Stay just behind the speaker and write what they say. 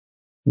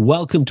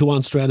Welcome to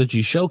On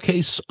Strategy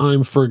Showcase.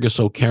 I'm Fergus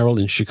O'Carroll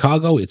in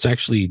Chicago. It's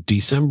actually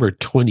December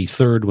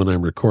 23rd when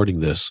I'm recording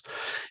this,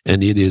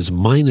 and it is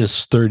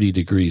minus 30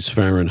 degrees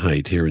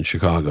Fahrenheit here in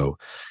Chicago.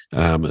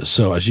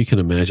 So as you can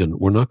imagine,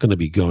 we're not going to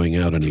be going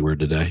out anywhere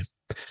today.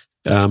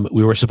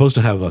 We were supposed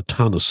to have a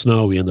ton of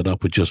snow. We ended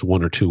up with just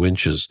 1 or 2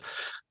 inches.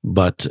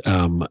 But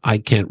I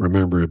can't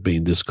remember it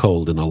being this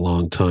cold in a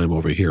long time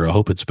over here. I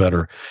hope it's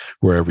better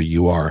wherever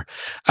you are.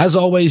 As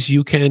always,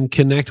 you can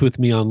connect with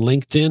me on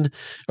LinkedIn,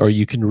 or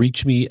you can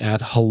reach me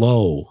at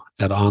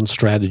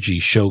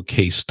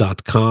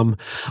hello@onstrategyshowcase.com.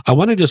 I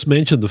want to just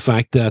mention the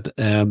fact that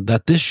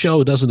that this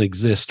show doesn't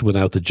exist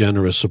without the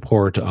generous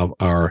support of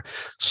our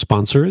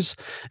sponsors.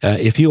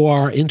 If you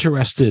are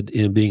interested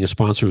in being a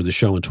sponsor of the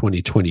show in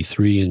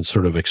 2023 and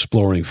sort of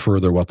exploring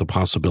further what the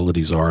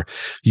possibilities are,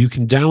 you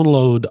can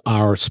download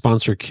our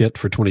sponsor kit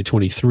for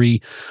 2023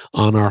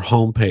 on our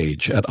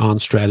homepage at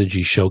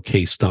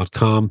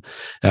onstrategyshowcase.com.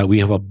 We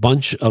have a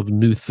bunch of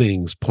new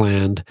things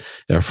planned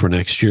for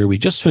next year. We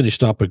just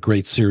finished up a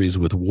great series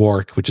with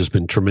Wark, which has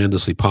been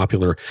tremendously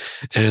popular.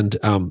 And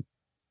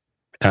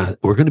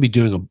we're going to be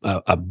doing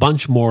a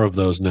bunch more of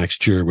those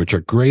next year, which are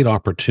great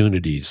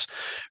opportunities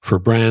for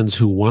brands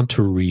who want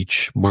to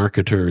reach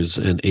marketers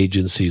and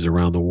agencies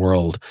around the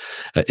world.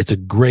 It's a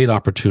great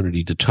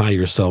opportunity to tie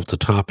yourself to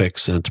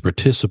topics and to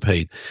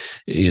participate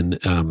in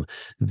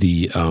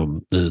the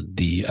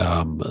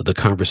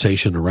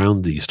conversation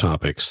around these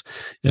topics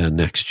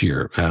next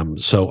year.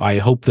 So I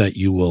hope that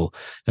you will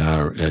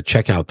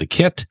check out the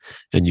kit,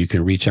 and you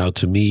can reach out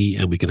to me,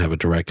 and we can have a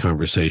direct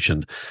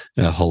conversation.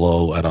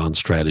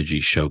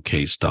 hello@onstrategyshowcase.com.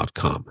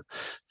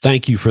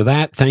 Thank you for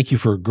that. Thank you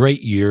for a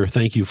great year.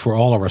 Thank you for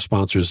all of our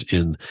sponsors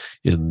in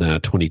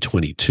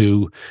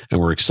 2022, and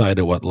we're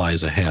excited what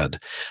lies ahead.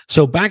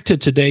 So back to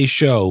today's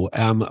show.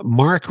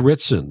 Mark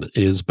Ritson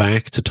is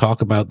back to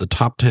talk about the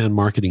top 10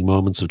 marketing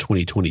moments of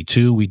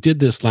 2022. We did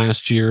this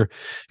last year.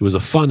 It was a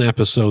fun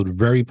episode,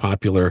 very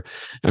popular,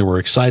 and we're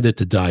excited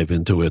to dive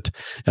into it.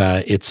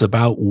 It's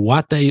about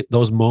what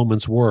those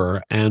moments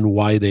were and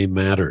why they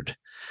mattered.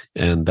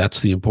 And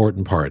that's the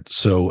important part.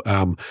 So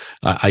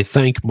I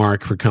thank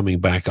Mark for coming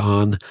back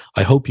on.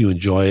 I hope you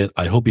enjoy it.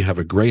 I hope you have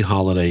a great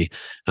holiday,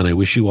 and I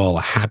wish you all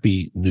a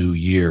happy new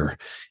year.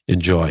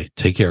 Enjoy.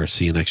 Take care.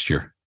 See you next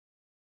year.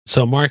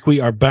 So, Mark, we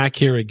are back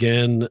here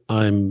again.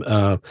 I'm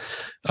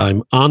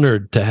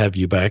honored to have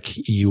you back.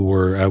 You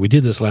were we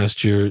did this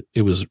last year.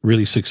 It was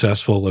really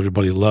successful.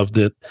 Everybody loved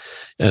it,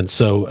 and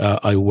so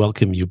I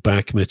welcome you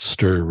back,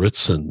 Mr.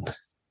 Ritson.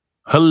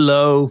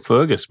 Hello,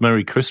 Fergus.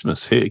 Merry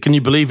Christmas. Can you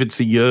believe it's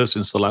a year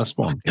since the last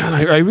one? God,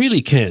 I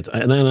really can't.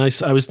 And then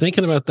I was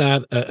thinking about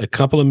that a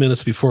couple of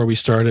minutes before we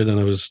started, and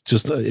I was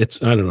just, I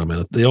don't know,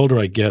 man. The older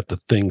I get, the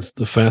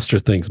faster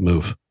things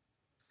move.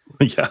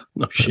 Yeah,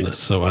 no shit.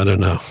 So I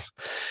don't know.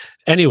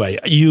 Anyway,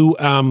 I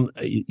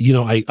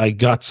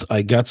got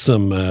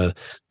some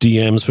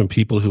DMs from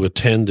people who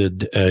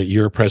attended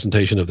your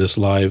presentation of this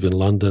live in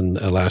London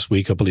last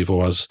week, I believe it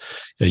was.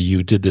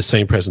 You did the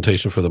same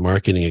presentation for the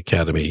Marketing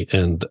Academy,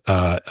 and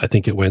I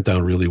think it went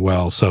down really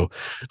well. So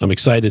I'm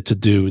excited to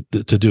do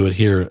it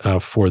here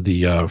for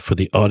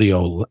the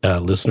audio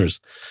listeners.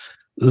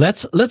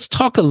 Let's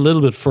talk a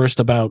little bit first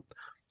about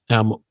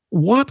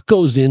what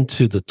goes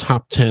into the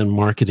top 10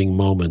 marketing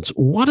moments.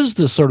 What is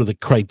the sort of the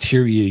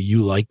criteria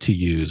you like to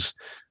use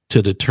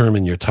to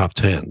determine your top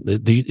 10?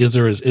 Is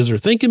there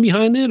thinking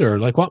behind it, or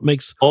like what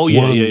makes more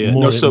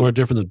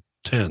different than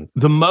 10?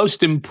 The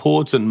most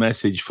important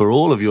message for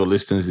all of your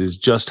listeners is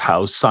just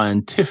how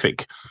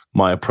scientific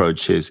my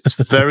approach is. It's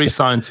very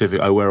scientific.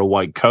 I wear a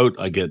white coat.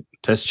 I get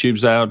test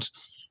tubes out.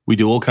 We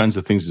do all kinds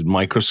of things with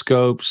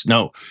microscopes.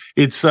 No,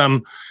 it's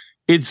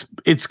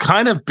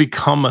kind of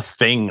become a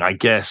thing, I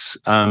guess.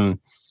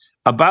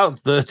 About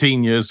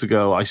 13 years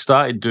ago, I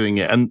started doing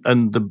it,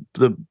 and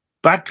the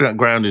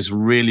background is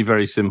really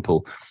very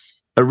simple.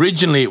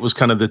 Originally, it was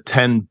kind of the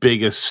 10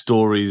 biggest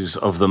stories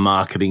of the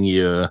marketing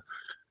year,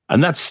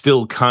 and that's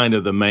still kind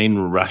of the main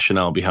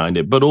rationale behind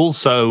it. But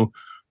also,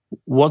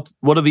 what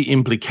are the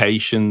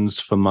implications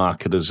for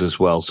marketers as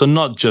well? So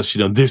not just,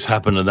 this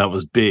happened and that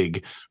was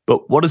big,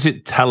 but what does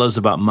it tell us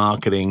about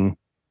marketing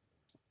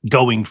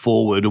going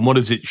forward, and what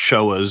does it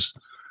show us?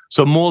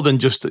 So more than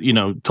just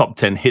top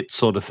 10 hits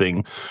sort of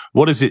thing,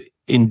 what is it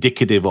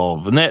indicative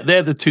of? And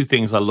they're the two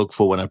things I look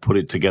for when I put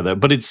it together.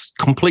 But it's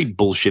complete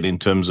bullshit in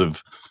terms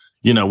of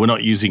we're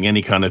not using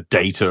any kind of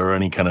data or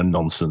any kind of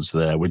nonsense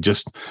there.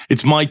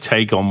 It's my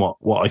take on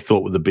what I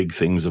thought were the big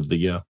things of the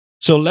year.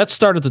 So let's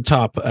start at the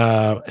top,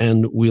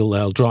 and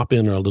I'll drop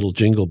in our little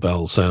jingle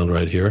bell sound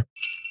right here.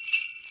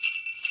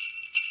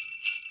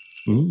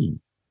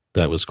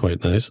 That was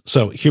quite nice.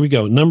 So here we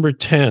go. Number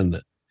 10,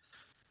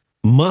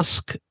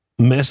 Musk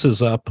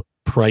messes up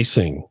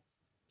pricing.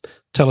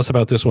 Tell us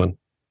about this one.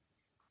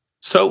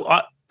 So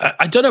I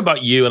don't know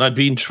about you, and I'd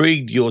be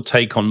intrigued your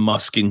take on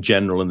Musk in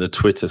general and the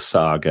Twitter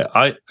saga.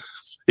 I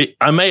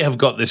may have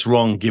got this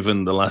wrong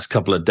given the last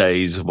couple of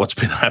days of what's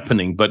been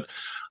happening, but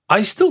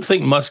I still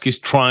think Musk is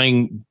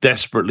trying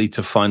desperately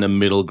to find a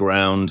middle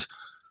ground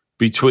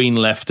between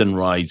left and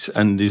right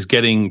and is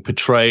getting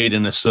portrayed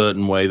in a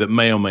certain way that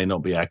may or may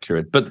not be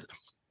accurate. But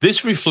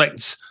this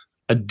reflects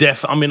I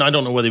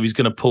don't know whether he's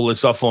going to pull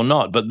this off or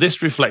not, but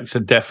this reflects a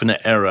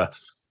definite error,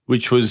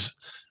 which was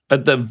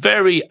at the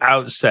very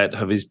outset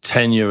of his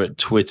tenure at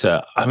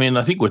Twitter. I mean,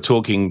 I think we're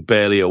talking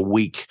barely a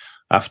week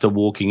after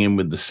walking in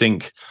with the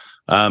sink.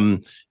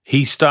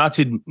 He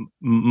started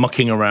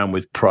mucking around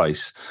with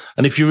price.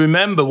 And if you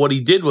remember, what he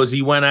did was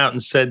he went out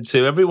and said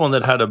to everyone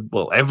that had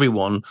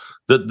everyone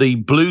that the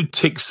blue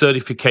tick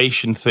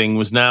certification thing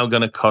was now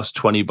going to cost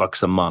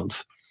 $20 a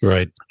month.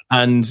 Right.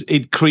 And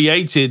it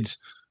created,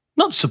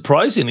 not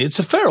surprisingly, it's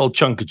a fair old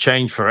chunk of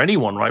change for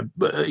anyone, right?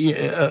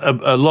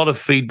 A lot of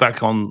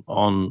feedback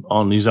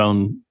on his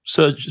own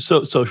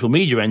social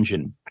media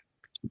engine,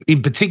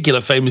 in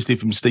particular, famously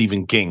from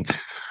Stephen King,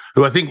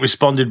 who I think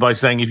responded by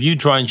saying, if you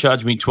try and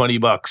charge me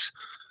 $20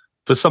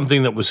 for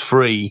something that was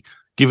free,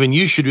 given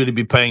you should really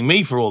be paying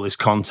me for all this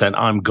content,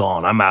 I'm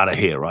gone. I'm out of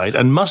here, right?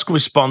 And Musk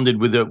responded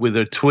with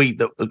a tweet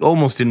that was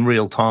almost in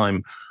real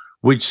time,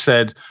 which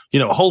said,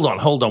 hold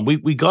on.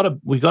 We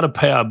gotta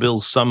pay our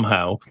bills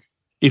somehow.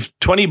 If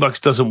 $20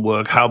 doesn't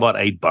work, how about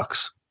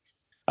 $8?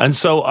 And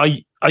so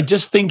I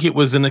just think it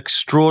was an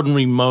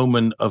extraordinary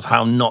moment of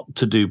how not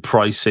to do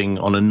pricing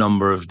on a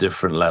number of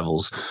different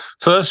levels.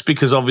 First,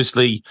 because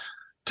obviously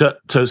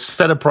to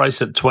set a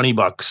price at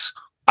 $20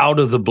 out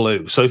of the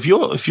blue. So if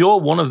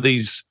you're one of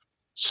these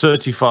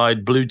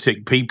certified blue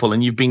tick people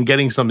and you've been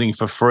getting something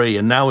for free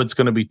and now it's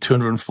going to be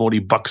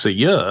 $240 a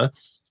year,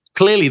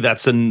 clearly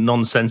that's a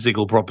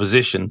nonsensical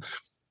proposition.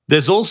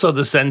 There's also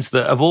the sense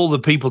that of all the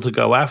people to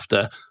go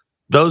after,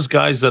 those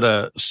guys that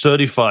are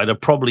certified are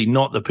probably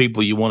not the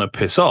people you want to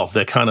piss off.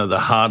 They're kind of the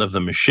heart of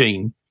the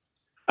machine.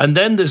 And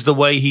then there's the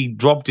way he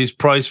dropped his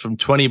price from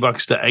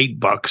 $20 to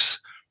 $8,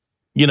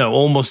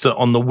 almost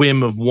on the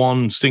whim of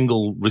one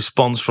single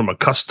response from a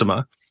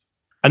customer.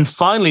 And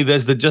finally,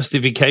 there's the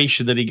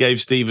justification that he gave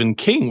Stephen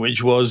King,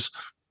 which was,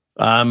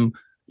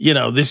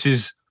 this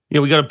is,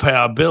 we got to pay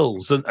our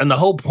bills. And the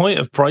whole point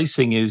of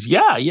pricing is,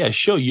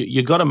 sure,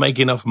 you got to make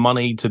enough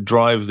money to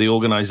drive the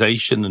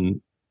organization,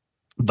 and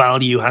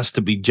value has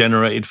to be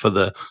generated for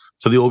the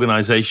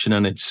organization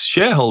and its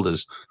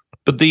shareholders.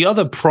 But the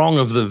other prong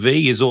of the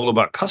V is all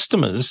about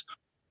customers.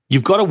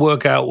 You've got to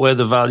work out where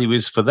the value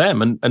is for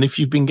them. And if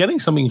you've been getting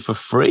something for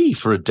free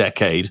for a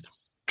decade,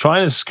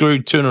 trying to screw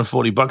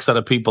 $240 out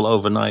of people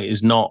overnight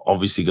is not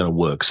obviously going to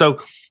work. So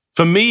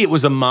for me, it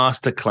was a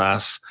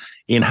masterclass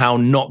in how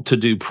not to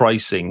do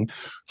pricing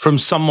from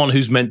someone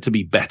who's meant to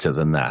be better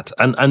than that.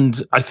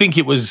 And I think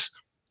it was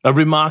a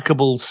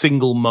remarkable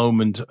single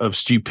moment of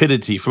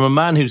stupidity from a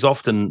man who's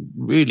often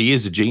really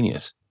is a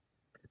genius.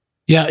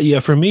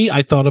 Yeah. For me,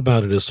 I thought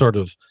about it as sort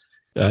of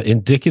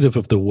indicative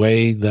of the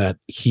way that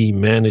he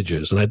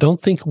manages. And I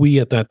don't think we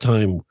at that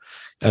time,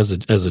 as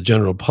a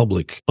general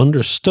public,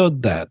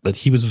 understood that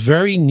he was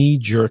very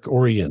knee-jerk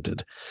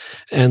oriented.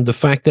 And the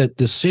fact that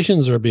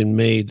decisions are being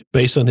made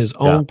based on his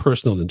own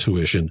personal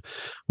intuition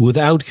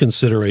without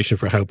consideration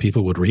for how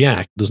people would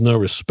react. There's no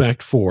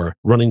respect for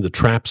running the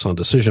traps on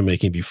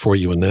decision-making before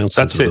you announce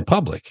it to the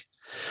public.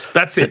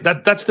 That's it.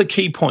 That's the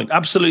key point.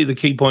 Absolutely the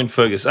key point,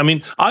 Fergus. I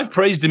mean, I've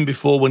praised him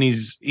before when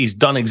he's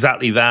done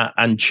exactly that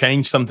and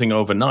changed something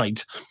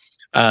overnight.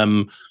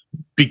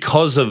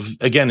 Because of,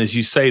 again, as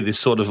you say, this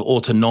sort of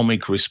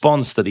autonomic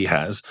response that he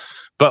has.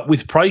 But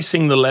with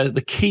pricing,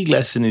 the key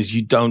lesson is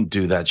you don't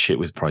do that shit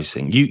with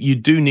pricing. You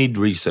do need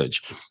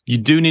research. You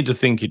do need to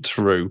think it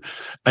through.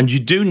 And you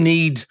do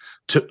need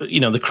to,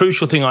 the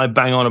crucial thing I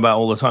bang on about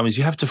all the time is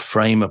you have to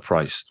frame a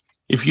price.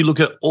 If you look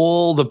at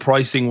all the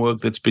pricing work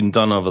that's been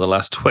done over the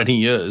last 20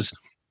 years,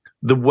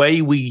 the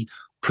way we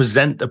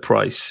present the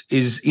price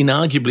is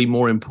inarguably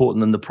more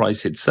important than the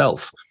price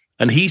itself.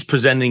 And he's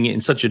presenting it in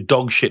such a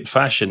dog shit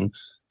fashion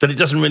that it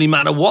doesn't really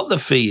matter what the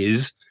fee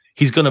is,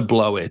 he's going to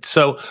blow it.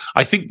 So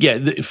I think,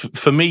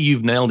 for me,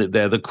 you've nailed it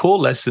there. The core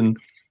lesson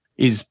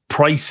is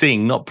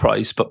pricing, not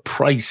price, but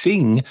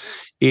pricing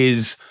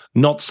is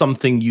not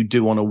something you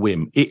do on a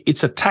whim.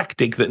 It's a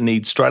tactic that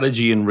needs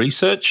strategy and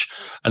research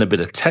and a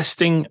bit of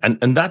testing.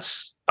 And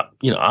that's,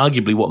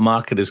 arguably what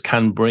marketers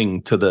can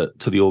bring to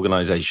the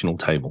organizational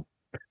table.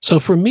 So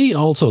for me,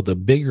 also the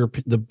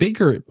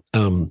bigger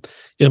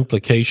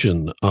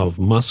implication of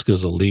Musk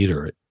as a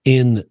leader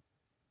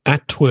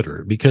at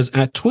Twitter, because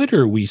at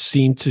Twitter we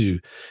seem to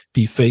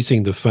be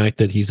facing the fact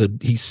that he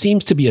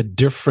seems to be a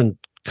different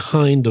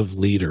kind of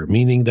leader,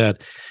 meaning that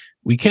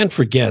we can't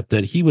forget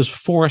that he was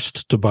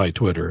forced to buy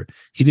Twitter.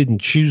 He didn't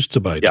choose to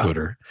buy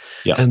Twitter.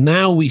 Yeah. And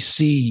now we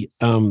see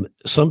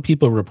some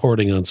people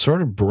reporting on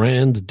sort of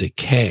brand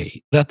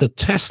decay at the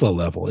Tesla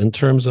level in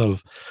terms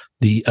of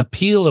the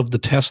appeal of the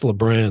Tesla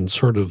brand,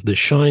 sort of the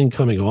shine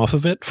coming off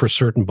of it for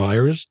certain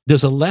buyers.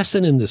 There's a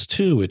lesson in this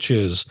too, which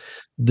is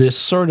this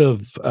sort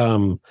of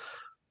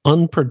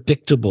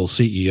unpredictable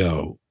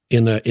CEO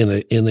in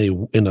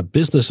a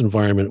business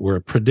environment where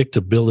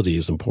predictability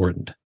is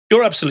important.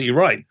 You're absolutely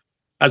right.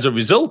 As a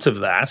result of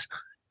that,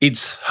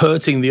 it's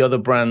hurting the other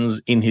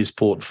brands in his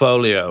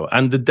portfolio.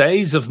 And the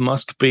days of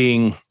Musk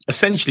being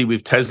essentially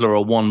with Tesla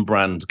a one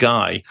brand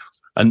guy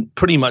and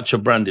pretty much a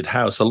branded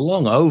house are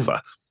long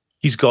over.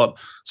 He's got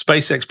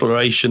space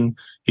exploration.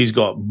 He's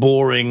got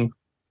boring.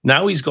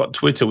 Now he's got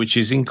Twitter, which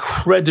is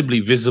incredibly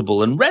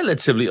visible and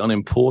relatively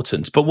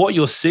unimportant. But what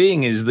you're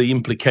seeing is the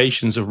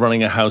implications of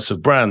running a house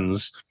of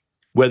brands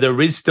where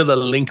there is still a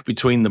link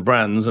between the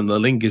brands, and the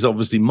link is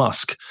obviously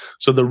Musk.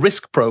 So the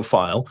risk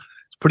profile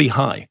is pretty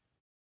high.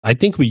 I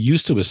think we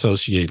used to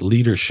associate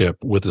leadership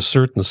with a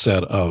certain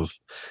set of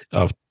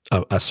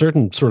a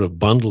certain sort of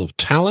bundle of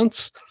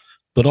talents,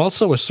 but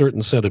also a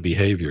certain set of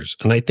behaviors.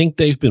 And I think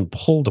they've been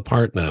pulled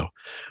apart now,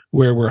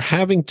 where we're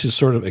having to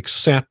sort of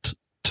accept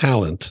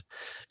talent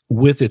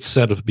with its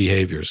set of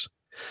behaviors.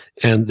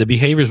 And the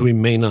behaviors we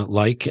may not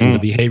like, and the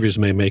behaviors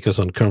may make us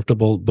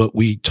uncomfortable, but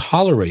we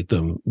tolerate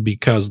them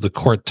because the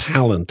core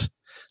talent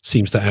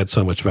seems to add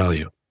so much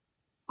value.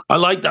 I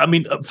like that. I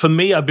mean, for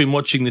me, I've been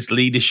watching this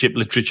leadership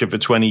literature for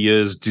 20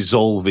 years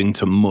dissolve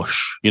into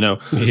mush.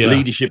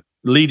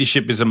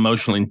 Leadership is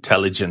emotional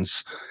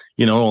intelligence,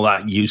 all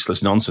that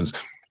useless nonsense.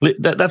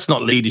 That's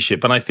not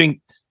leadership. And I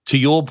think, to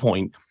your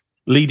point,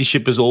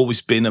 leadership has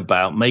always been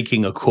about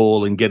making a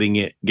call and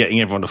getting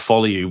everyone to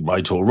follow you,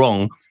 right or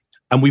wrong.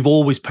 And we've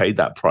always paid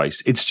that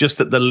price. It's just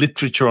that the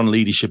literature on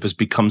leadership has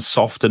become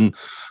soft and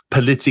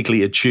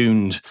politically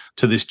attuned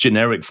to this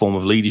generic form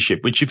of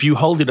leadership, which, if you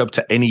hold it up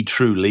to any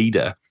true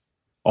leader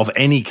of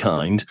any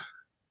kind,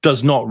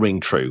 does not ring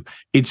true.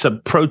 It's a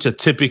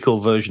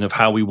prototypical version of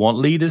how we want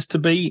leaders to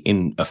be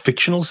in a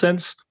fictional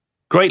sense.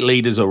 Great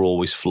leaders are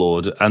always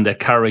flawed, and their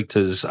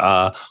characters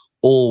are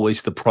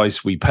always the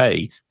price we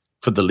pay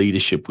for the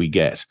leadership we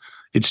get.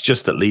 It's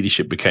just that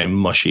leadership became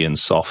mushy and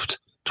soft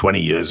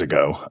 20 years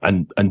ago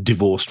and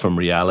divorced from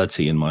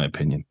reality, in my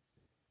opinion.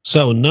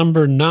 So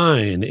number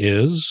 9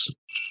 is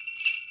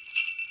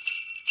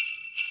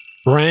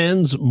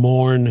brands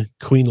mourn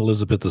Queen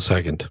Elizabeth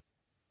II.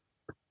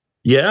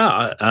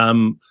 Yeah,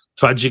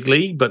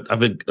 tragically, but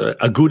I've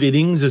a good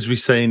innings, as we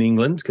say in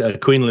England.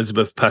 Queen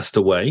Elizabeth passed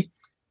away.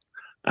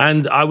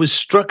 And I was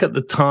struck at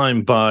the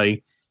time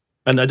by,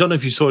 and I don't know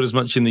if you saw it as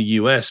much in the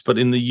US, but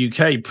in the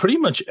UK, pretty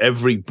much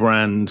every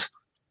brand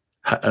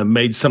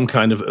made some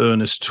kind of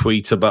earnest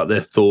tweet about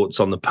their thoughts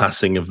on the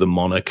passing of the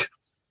monarch.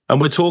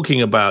 And we're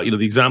talking about,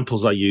 the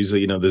examples I use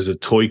are, there's a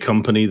toy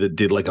company that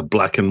did like a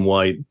black and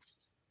white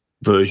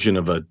version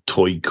of a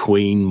toy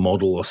queen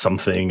model or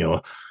something.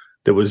 Or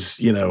there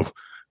was,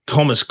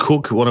 Thomas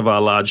Cook, one of our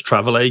large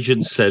travel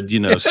agents, said,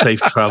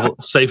 safe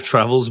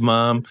travels,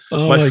 mom.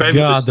 Oh my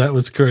God, that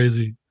was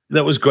crazy.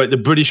 That was great. The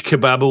British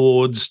Kebab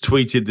Awards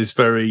tweeted this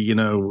very,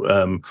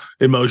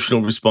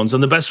 emotional response.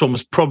 And the best one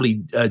was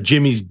probably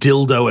Jimmy's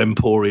Dildo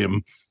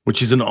Emporium,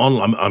 which is an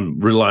online, I'm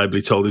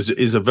reliably told,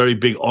 is a very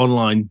big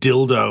online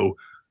dildo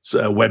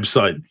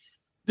website.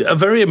 A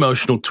very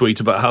emotional tweet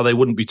about how they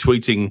wouldn't be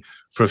tweeting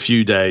for a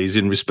few days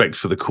in respect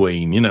for the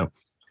Queen,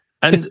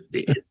 And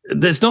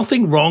there's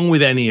nothing wrong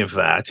with any of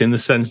that in the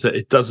sense that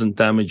it doesn't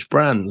damage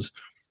brands.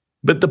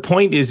 But the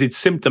point is, it's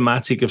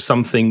symptomatic of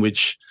something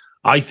which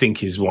I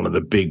think is one of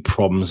the big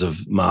problems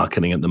of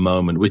marketing at the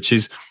moment, which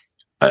is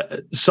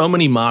so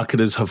many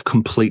marketers have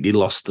completely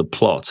lost the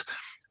plot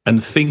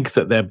and think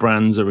that their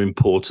brands are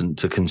important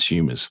to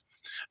consumers.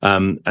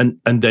 And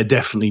they're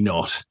definitely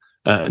not.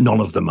 None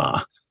of them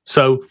are.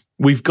 So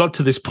we've got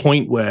to this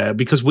point where,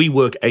 because we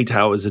work 8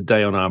 hours a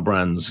day on our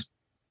brands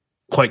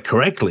quite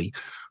correctly,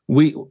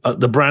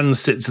 the brand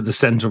sits at the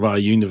center of our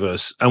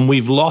universe, and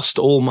we've lost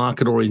all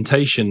market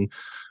orientation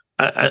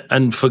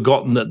and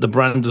forgotten that the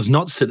brand does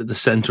not sit at the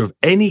center of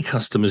any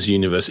customer's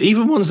universe,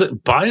 even ones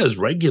that buy us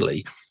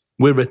regularly.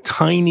 We're a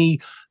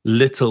tiny,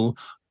 little,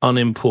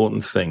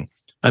 unimportant thing.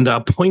 And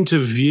our point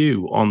of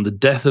view on the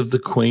death of the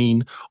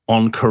Queen,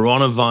 on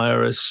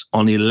coronavirus,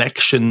 on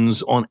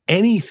elections, on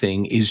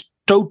anything is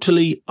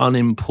totally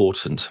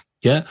unimportant.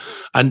 Yeah.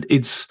 And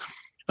it's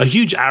a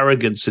huge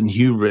arrogance and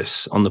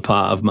hubris on the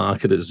part of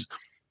marketers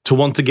to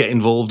want to get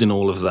involved in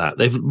all of that.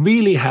 They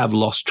really have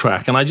lost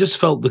track. And I just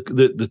felt the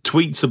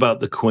tweets about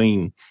the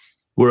Queen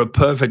were a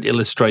perfect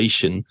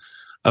illustration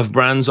of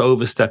brands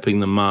overstepping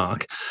the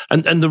mark.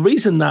 And the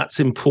reason that's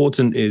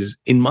important is,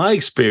 in my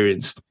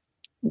experience,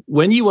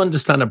 when you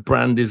understand a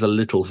brand is a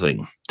little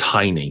thing,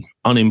 tiny,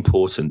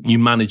 unimportant, you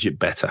manage it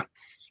better.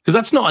 Because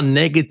that's not a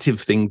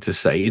negative thing to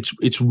say.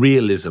 It's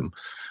realism.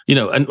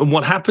 And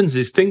what happens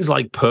is things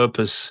like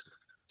purpose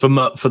for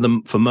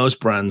most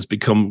brands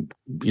become,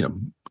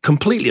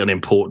 completely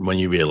unimportant when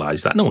you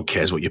realize that. No one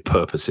cares what your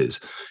purpose is.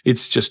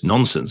 It's just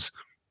nonsense.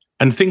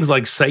 And things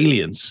like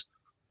salience,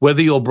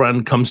 whether your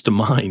brand comes to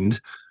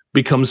mind,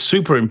 becomes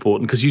super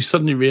important because you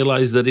suddenly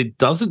realize that it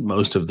doesn't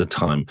most of the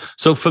time.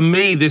 So for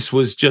me, this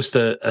was just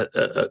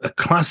a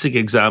classic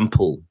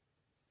example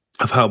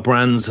of how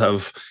brands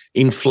have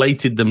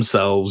inflated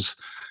themselves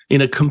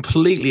in a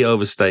completely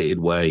overstated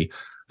way.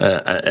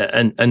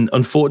 And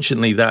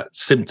unfortunately,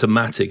 that's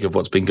symptomatic of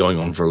what's been going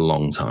on for a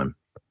long time.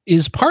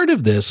 Is part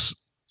of this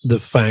the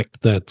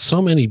fact that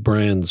so many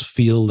brands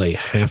feel they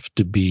have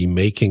to be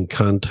making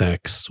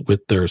contacts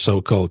with their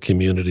so-called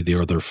community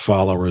or their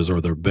followers or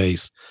their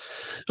base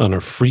on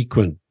a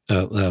frequent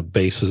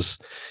basis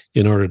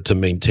in order to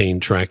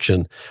maintain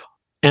traction?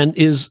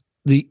 Is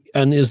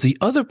the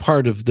other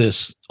part of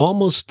this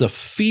almost the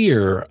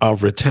fear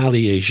of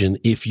retaliation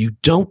if you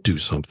don't do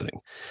something,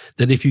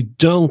 that if you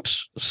don't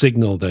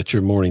signal that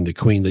you're mourning the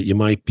Queen, that you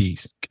might be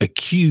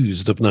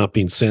accused of not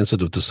being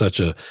sensitive to such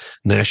a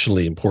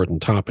nationally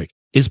important topic?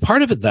 Is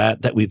part of it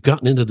that we've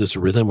gotten into this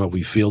rhythm where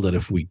we feel that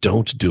if we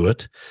don't do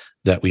it,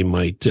 that we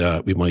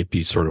might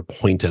be sort of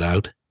pointed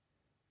out?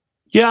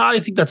 Yeah, I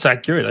think that's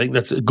accurate. I think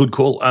that's a good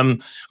call.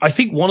 I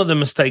think one of the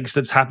mistakes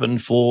that's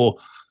happened for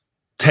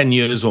 10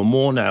 years or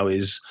more now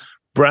is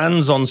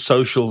brands on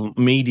social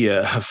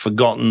media have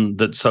forgotten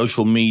that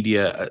social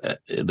media,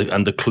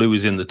 and the clue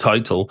is in the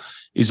title,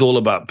 is all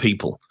about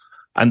people.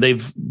 And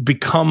they've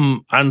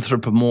become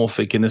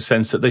anthropomorphic in the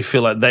sense that they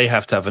feel like they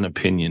have to have an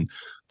opinion.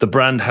 The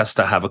brand has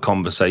to have a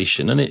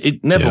conversation, and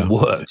it never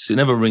works. It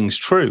never rings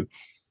true.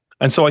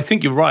 And so I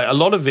think you're right. A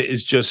lot of it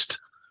is just,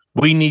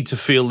 we need to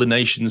feel the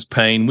nation's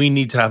pain. We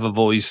need to have a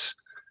voice.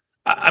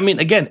 I mean,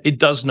 again, it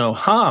does no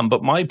harm.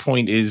 But my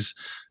point is,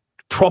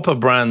 proper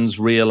brands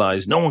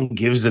realize no one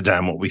gives a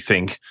damn what we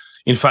think.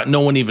 In fact,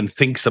 no one even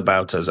thinks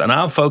about us. And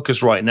our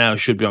focus right now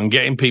should be on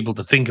getting people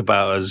to think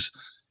about us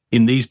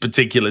in these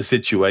particular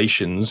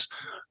situations,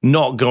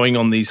 not going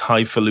on these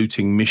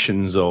highfalutin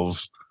missions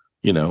of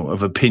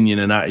opinion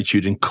and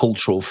attitude and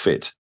cultural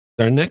fit.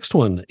 Our next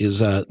one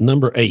is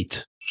number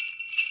 8.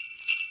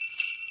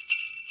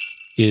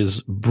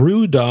 Is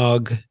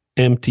BrewDog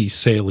empty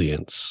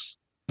salience.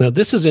 Now,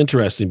 this is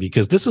interesting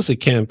because this is a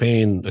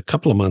campaign a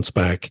couple of months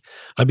back.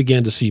 I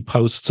began to see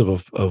posts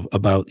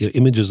about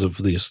images of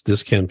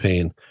this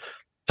campaign,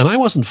 and I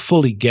wasn't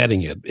fully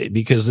getting it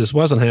because this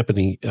wasn't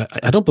happening.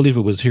 I don't believe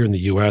it was here in the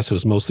U.S. It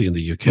was mostly in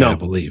the UK, I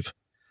believe.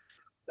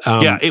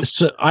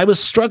 So I was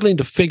struggling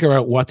to figure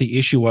out what the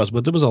issue was,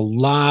 but there was a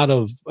lot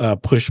of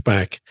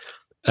pushback.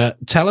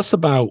 Tell us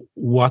about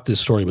what this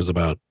story was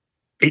about.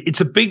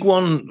 It's a big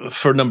one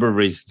for a number of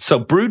reasons. So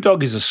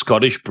BrewDog is a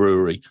Scottish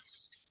brewery.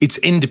 It's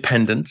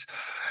independent.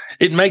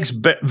 It makes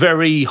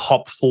very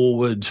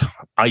hop-forward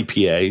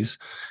IPAs.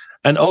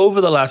 And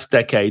over the last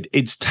decade,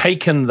 it's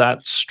taken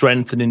that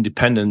strength and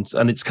independence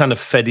and it's kind of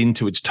fed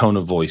into its tone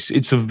of voice.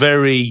 It's a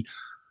very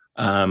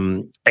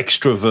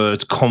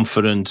extrovert,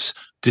 confident,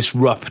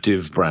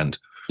 disruptive brand.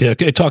 Yeah,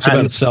 it talks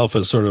about itself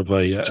as sort of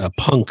a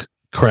punk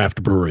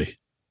craft brewery.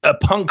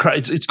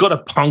 It's got a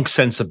punk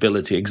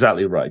sensibility,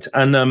 exactly right.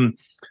 And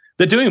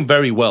they're doing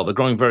very well. They're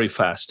growing very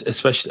fast,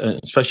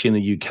 especially in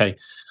the UK.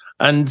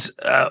 And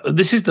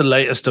this is the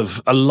latest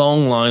of a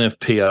long line of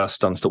PR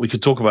stunts that we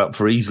could talk about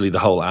for easily the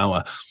whole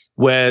hour,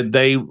 where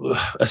they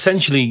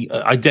essentially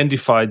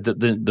identified that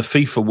the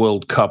FIFA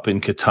World Cup in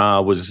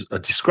Qatar was a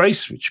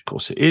disgrace, which of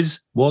course it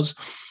was.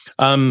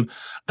 And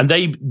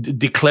they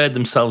declared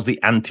themselves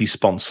the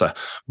anti-sponsor,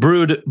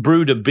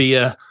 brewed a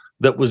beer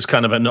that was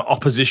kind of an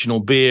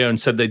oppositional beer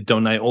and said they'd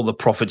donate all the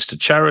profits to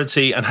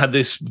charity, and had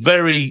this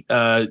very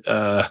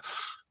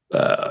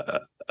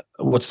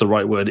what's the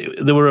right word?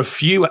 There were a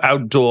few big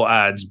outdoor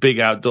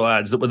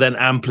ads that were then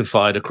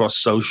amplified across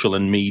social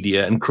and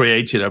media and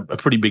created a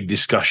pretty big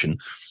discussion.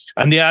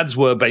 And the ads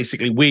were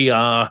basically, we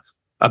are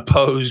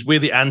opposed, we're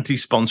the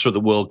anti-sponsor of the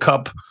World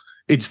Cup.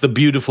 It's the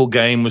beautiful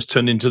game was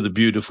turned into the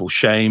beautiful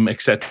shame,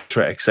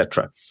 etc.,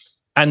 etc.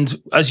 And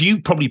as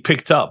you've probably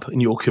picked up in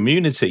your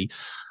community,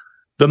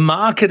 the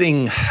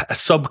marketing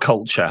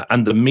subculture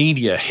and the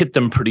media hit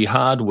them pretty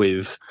hard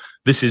with,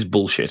 this is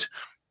bullshit.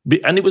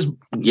 And it was,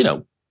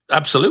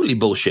 absolutely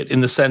bullshit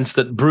in the sense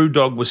that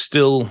BrewDog was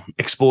still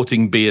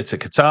exporting beer to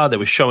Qatar. They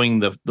were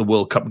showing the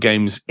World Cup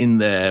games in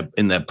their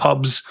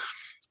pubs.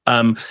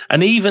 And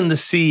even the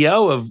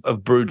CEO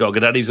of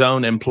BrewDog had his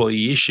own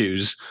employee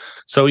issues.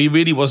 So he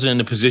really wasn't in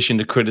a position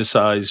to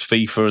criticize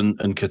FIFA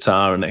and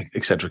Qatar and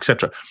et cetera, et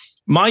cetera.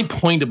 My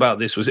point about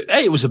this was,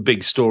 A, it was a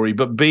big story,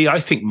 but B,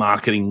 I think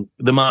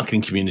the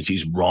marketing community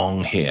is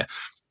wrong here.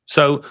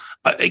 So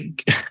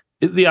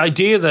the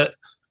idea that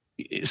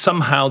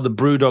somehow the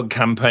BrewDog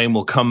campaign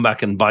will come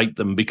back and bite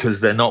them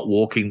because they're not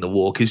walking the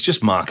walk is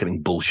just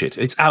marketing bullshit.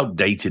 It's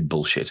outdated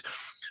bullshit.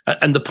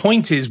 And the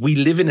point is, we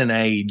live in an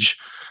age,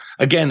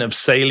 again, of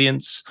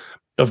salience,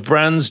 of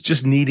brands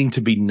just needing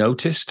to be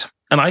noticed.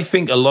 And I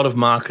think a lot of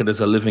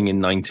marketers are living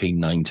in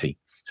 1990.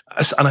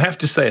 And I have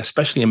to say,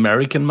 especially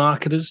American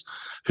marketers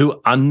who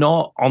are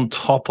not on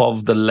top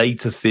of the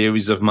later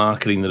theories of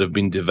marketing that have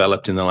been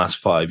developed in the last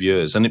 5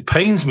 years. And it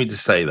pains me to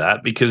say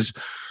that because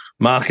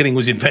marketing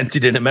was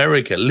invented in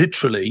America,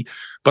 literally.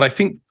 But I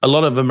think a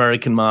lot of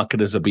American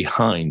marketers are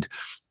behind.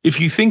 If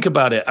you think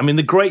about it, I mean,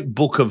 the great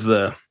book of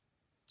the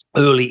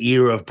early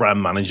era of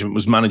brand management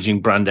was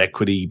Managing Brand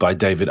Equity by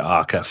David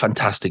Archer.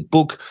 Fantastic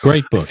book.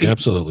 Great book,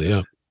 absolutely,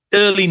 yeah.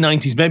 Early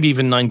 90s, maybe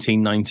even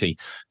 1990.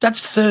 That's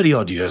 30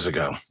 odd years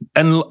ago.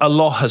 And a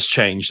lot has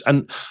changed.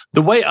 And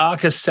the way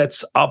Archer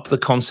sets up the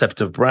concept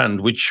of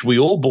brand, which we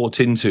all bought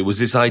into, was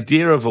this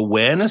idea of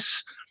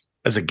awareness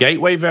as a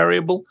gateway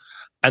variable.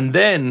 And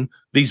then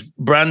these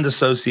brand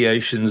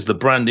associations, the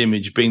brand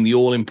image being the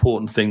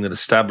all-important thing that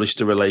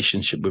established a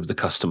relationship with the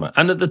customer.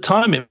 And at the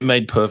time, it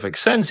made perfect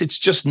sense. It's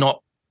just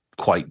not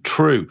quite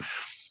true.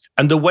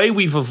 And the way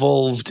we've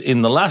evolved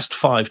in the last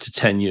 5 to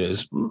 10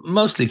 years,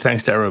 mostly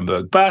thanks to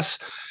Ehrenberg Bass,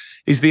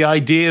 is the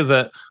idea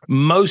that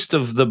most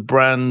of the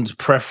brand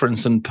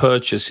preference and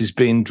purchase is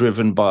being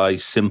driven by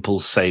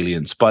simple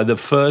salience, by the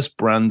first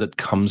brand that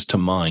comes to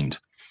mind.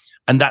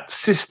 And that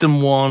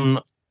system one,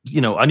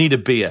 I need a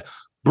beer,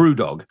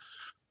 BrewDog,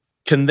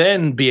 can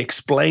then be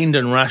explained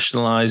and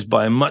rationalized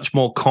by a much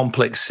more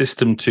complex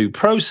system two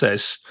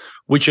process,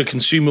 which a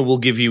consumer will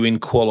give you in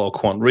qual or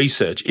quant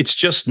research. It's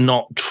just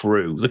not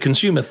true. The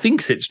consumer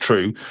thinks it's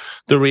true.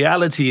 The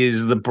reality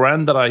is the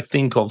brand that I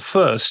think of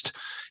first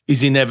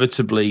is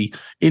inevitably,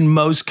 in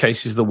most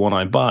cases, the one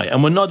I buy.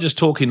 And we're not just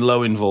talking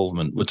low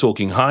involvement. We're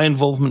talking high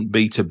involvement,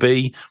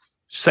 B2B.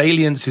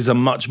 Salience is a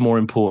much more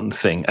important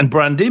thing. And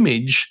brand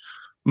image,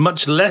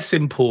 much less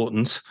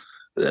important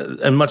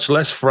and much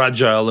less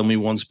fragile than we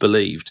once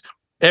believed.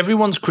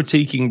 Everyone's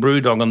critiquing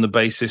BrewDog on the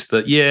basis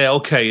that,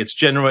 it's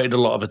generated a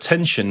lot of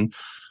attention,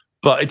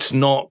 but it's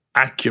not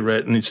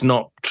accurate and it's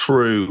not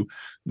true.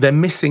 They're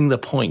missing the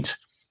point.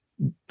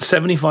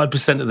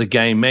 75% of the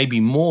game, maybe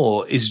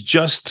more, is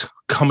just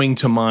coming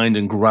to mind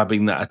and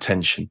grabbing that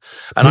attention.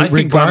 And I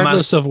think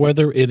regardless of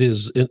whether it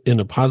is in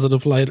a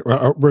positive light,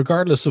 or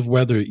regardless of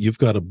whether you've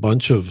got a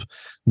bunch of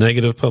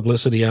negative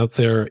publicity out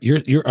there,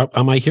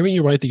 am I hearing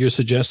you right that you're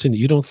suggesting that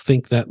you don't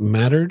think that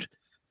mattered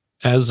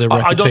as a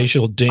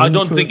reputational ding? I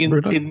don't think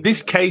in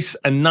this case,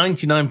 and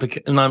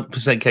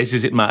 99%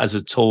 cases, it matters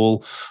at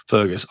all,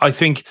 Fergus. I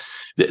think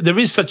there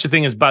is such a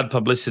thing as bad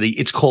publicity.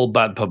 It's called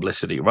bad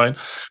publicity, right?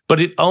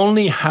 But it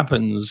only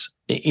happens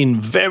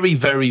in very,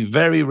 very,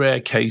 very rare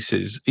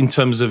cases in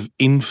terms of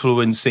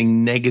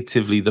influencing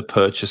negatively the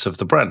purchase of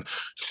the brand.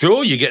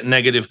 Sure, you get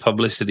negative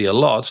publicity a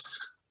lot,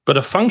 but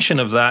a function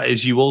of that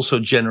is you also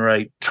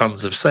generate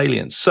tons of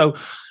salience. So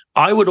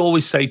I would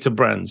always say to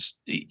brands,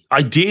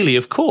 ideally,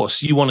 of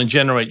course, you want to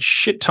generate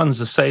shit tons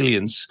of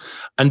salience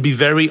and be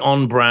very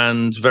on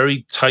brand,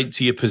 very tight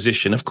to your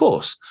position, of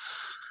course.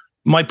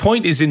 My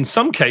point is, in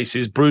some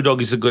cases,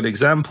 BrewDog is a good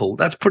example.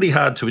 That's pretty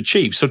hard to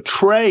achieve. So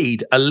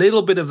trade a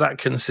little bit of that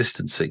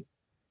consistency,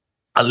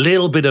 a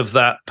little bit of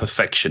that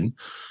perfection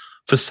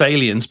for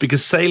salience,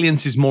 because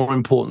salience is more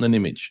important than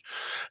image.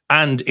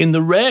 And in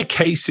the rare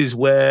cases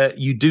where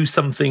you do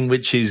something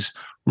which is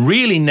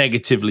really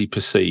negatively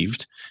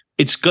perceived,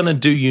 it's going to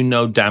do you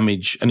no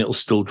damage and it'll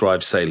still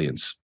drive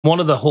salience. One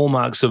of the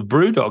hallmarks of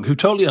BrewDog, who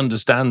totally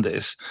understand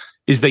this,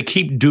 is they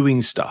keep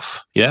doing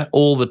stuff,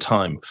 all the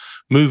time,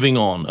 moving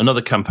on,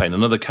 another campaign,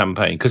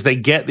 because they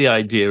get the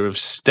idea of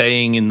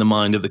staying in the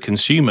mind of the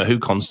consumer who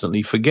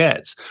constantly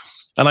forgets.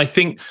 And I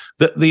think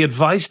that the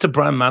advice to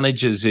brand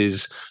managers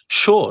is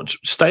short,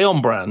 stay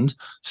on brand,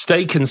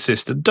 stay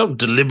consistent, don't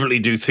deliberately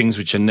do things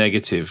which are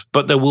negative,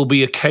 but there will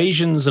be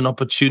occasions and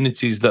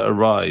opportunities that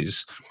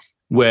arise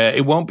where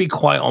it won't be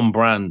quite on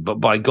brand,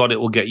 but by God, it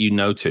will get you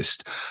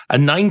noticed. A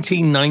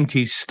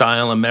 1990s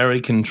style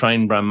American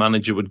trained brand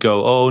manager would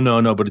go, oh,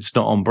 no, but it's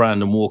not on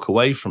brand, and walk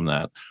away from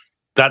that.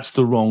 That's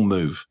the wrong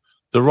move.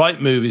 The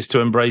right move is to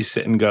embrace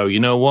it and go,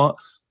 you know what?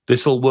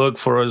 This will work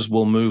for us.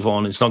 We'll move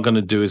on. It's not going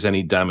to do us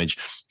any damage.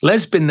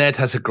 Les Binet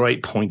has a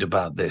great point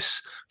about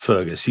this,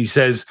 Fergus. He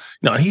says,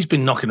 he's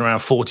been knocking around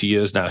 40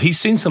 years now. He's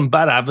seen some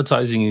bad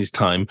advertising in his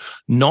time.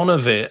 None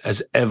of it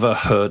has ever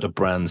hurt a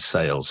brand's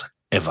sales,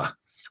 ever.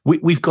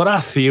 We've got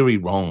our theory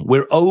wrong.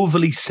 We're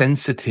overly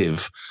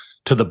sensitive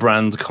to the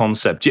brand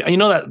concept. You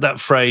know that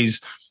phrase,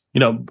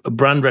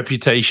 brand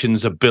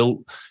reputations are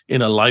built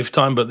in a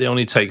lifetime, but they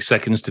only take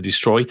seconds to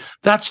destroy.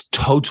 That's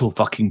total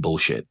fucking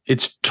bullshit.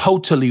 It's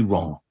totally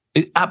wrong.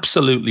 It's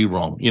absolutely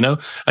wrong,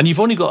 And you've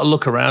only got to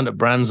look around at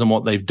brands and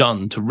what they've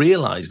done to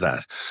realize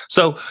that.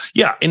 So,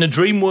 in a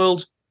dream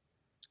world,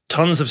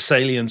 tons of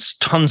salience,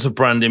 tons of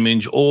brand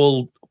image,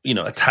 all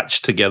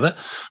attached together.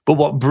 But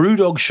what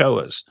BrewDog show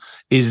us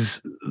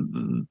is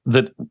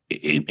that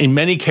in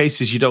many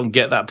cases, you don't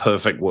get that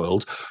perfect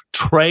world.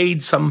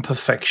 Trade some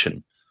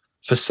perfection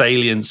for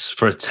salience,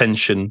 for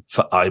attention,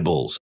 for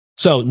eyeballs.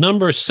 So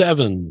number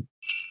 7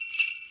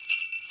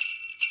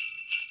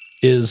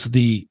 is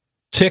the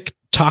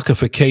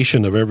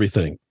TikTokification of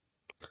everything.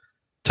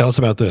 Tell us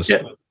about this.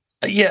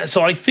 Yeah.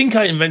 So I think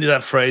I invented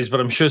that phrase,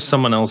 but I'm sure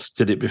someone else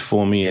did it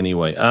before me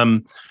anyway.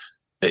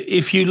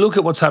 If you look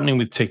at what's happening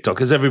with TikTok,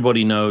 as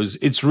everybody knows,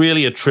 it's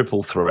really a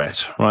triple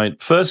threat,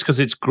 right? First, because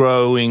it's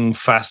growing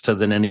faster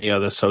than any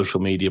other social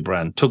media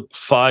brand. Took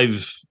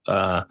 5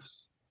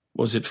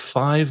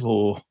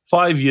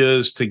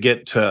 years to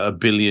get to 1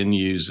 billion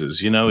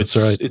users?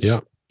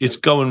 It's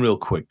going real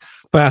quick.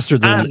 Faster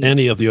than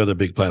any of the other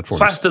big platforms.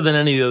 Faster than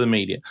any of the other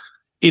media.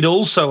 It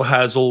also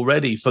has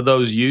already, for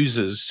those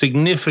users,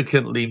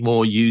 significantly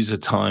more user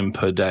time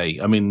per day.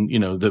 I mean,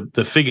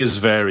 the figures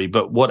vary,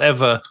 but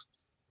whatever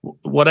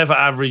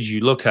average you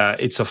look at,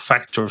 it's a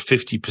factor of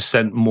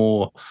 50%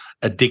 more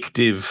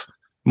addictive,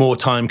 more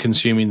time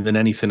consuming than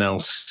anything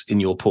else in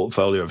your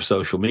portfolio of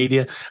social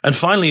media. And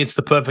finally, it's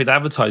the perfect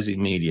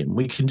advertising medium.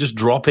 We can just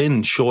drop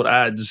in short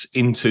ads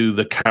into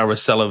the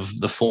carousel of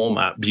the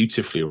format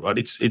beautifully, right?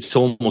 It's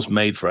almost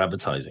made for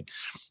advertising.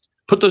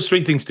 Put those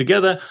 3 things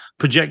together,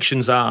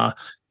 projections are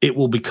it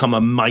will become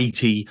a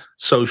mighty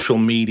social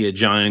media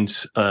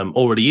giant.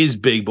 Already is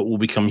big, but will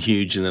become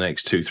huge in the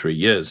next 2-3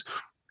 years.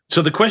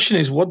 So the question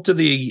is, what do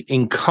the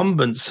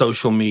incumbent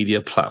social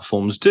media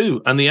platforms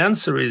do? And the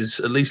answer is,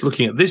 at least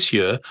looking at this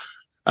year,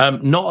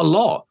 not a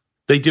lot.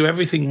 They do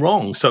everything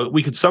wrong. So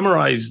we could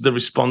summarize the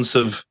response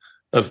of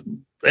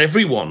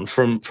everyone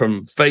from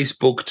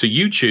Facebook to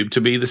YouTube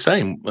to be the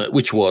same,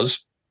 which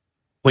was,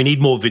 we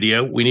need more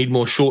video. We need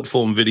more short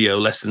form video,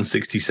 less than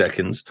 60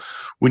 seconds.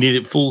 We need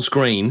it full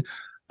screen,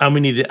 and we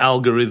need it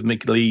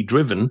algorithmically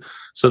driven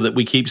so that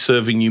we keep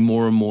serving you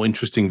more and more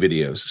interesting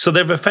videos. So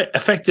they've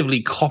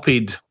effectively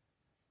copied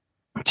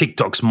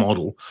TikTok's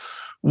model,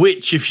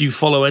 which, if you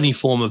follow any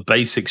form of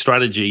basic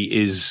strategy,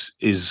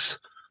 is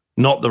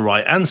not the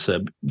right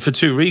answer for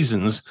two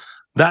reasons.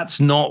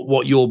 That's not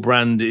what your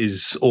brand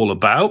is all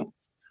about.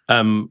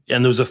 And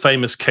there was a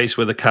famous case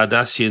where the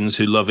Kardashians,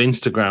 who love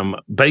Instagram,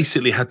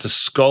 basically had to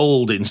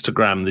scold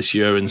Instagram this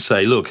year and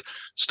say, look,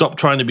 stop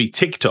trying to be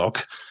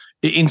TikTok.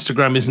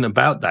 Instagram isn't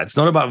about that. It's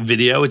not about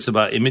video. It's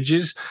about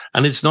images.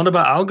 And it's not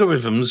about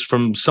algorithms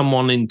from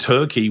someone in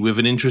Turkey with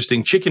an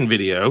interesting chicken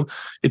video.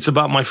 It's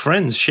about my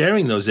friends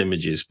sharing those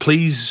images.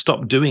 Please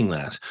stop doing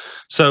that.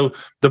 So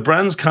the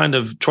brands kind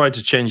of tried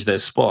to change their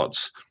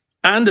spots.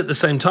 And at the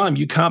same time,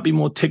 you can't be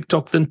more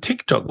TikTok than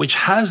TikTok, which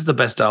has the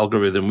best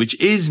algorithm, which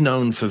is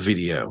known for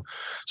video.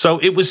 So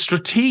it was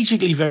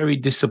strategically very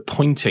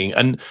disappointing.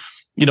 And,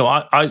 you know,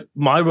 I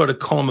wrote a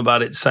column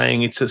about it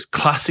saying it's a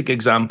classic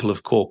example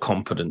of core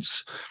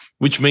competence,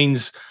 which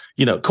means,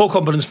 you know, core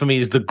competence for me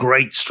is the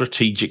great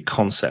strategic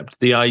concept.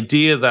 The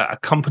idea that a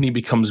company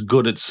becomes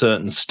good at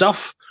certain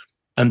stuff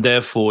and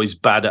therefore is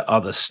bad at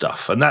other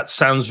stuff. And that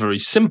sounds very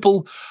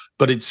simple,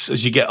 but it's,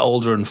 as you get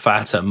older and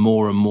fatter,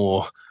 more and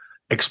more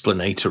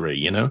explanatory,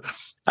 you know.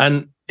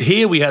 And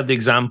here we had the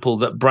example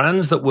that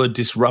brands that were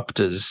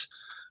disruptors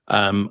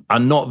are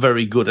not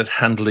very good at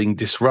handling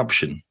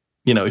disruption.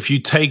 You know, if you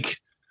take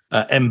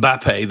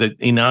Mbappe,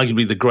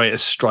 inarguably the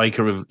greatest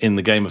striker in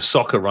the game of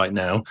soccer right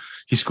now,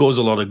 he scores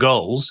a lot of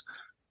goals.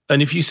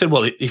 And if you said,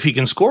 well, if he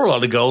can score a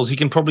lot of goals, he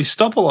can probably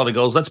stop a lot of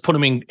goals. Let's put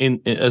him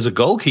in as a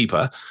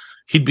goalkeeper.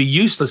 He'd be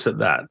useless at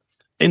that.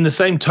 In the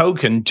same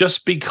token,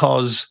 just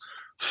because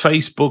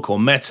Facebook or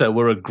Meta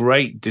were a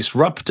great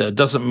disruptor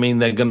doesn't mean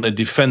they're going to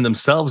defend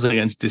themselves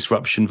against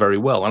disruption very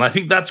well. And I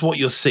think that's what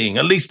you're seeing.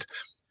 At least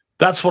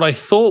that's what I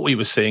thought we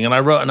were seeing. And I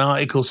wrote an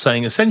article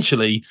saying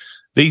essentially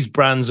these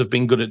brands have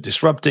been good at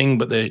disrupting,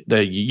 but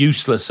they're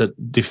useless at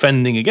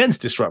defending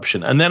against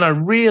disruption. And then I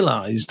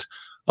realized,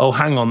 oh,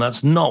 hang on,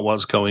 that's not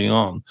what's going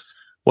on.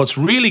 What's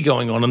really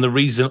going on, and the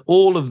reason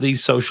all of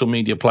these social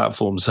media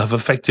platforms have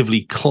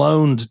effectively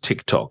cloned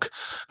TikTok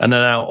and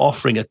are now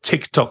offering a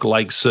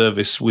TikTok-like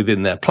service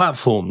within their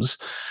platforms,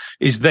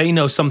 is they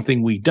know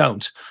something we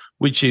don't,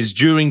 which is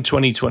during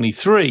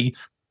 2023,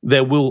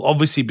 there will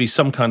obviously be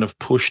some kind of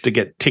push to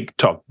get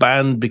TikTok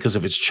banned because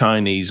of its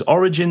Chinese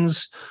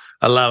origins,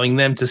 allowing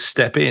them to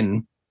step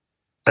in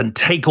and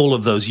take all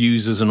of those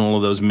users and all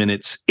of those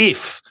minutes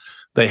if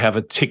they have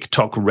a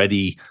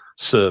TikTok-ready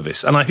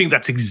service. And I think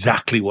that's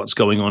exactly what's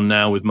going on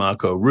now with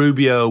Marco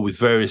Rubio, with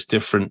various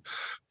different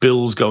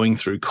bills going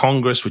through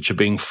Congress, which are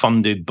being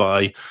funded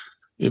by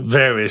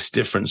various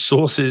different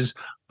sources.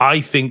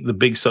 I think the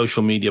big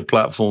social media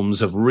platforms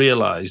have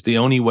realized the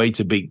only way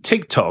to beat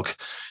TikTok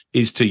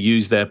is to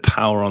use their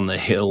power on the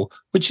Hill,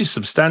 which is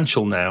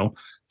substantial now,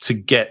 to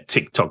get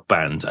TikTok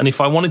banned. And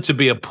if I wanted to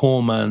be a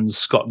poor man's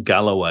Scott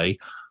Galloway,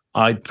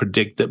 I'd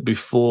predict that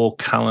before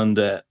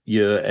calendar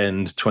year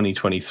end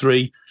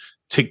 2023,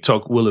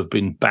 TikTok will have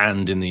been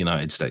banned in the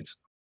United States.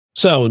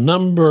 So,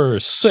 number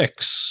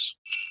 6,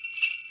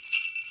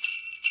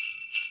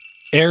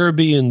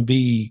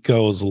 Airbnb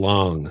goes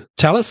long.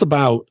 Tell us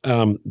about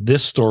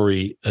this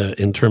story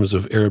in terms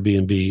of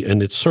Airbnb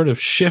and its sort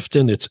of shift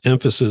in its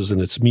emphasis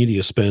and its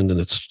media spend and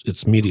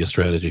its media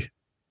strategy.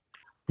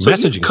 So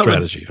messaging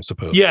strategy, I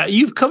suppose. Yeah,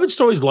 you've covered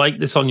stories like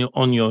this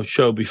on your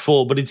show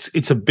before, but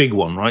it's a big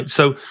one, right?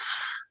 So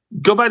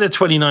go back to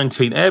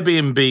 2019.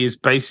 Airbnb is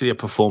basically a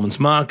performance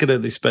marketer.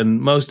 They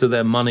spend most of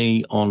their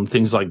money on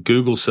things like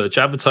Google search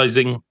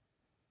advertising.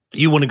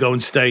 You want to go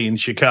and stay in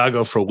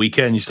Chicago for a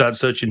weekend, you start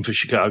searching for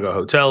Chicago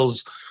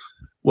hotels.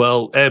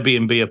 Well,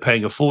 Airbnb are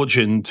paying a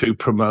fortune to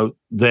promote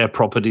their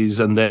properties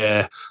and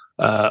their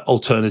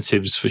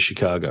alternatives for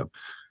Chicago.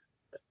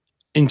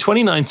 In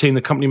 2019,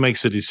 the company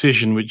makes a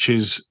decision, which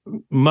is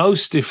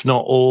most, if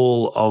not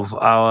all, of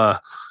our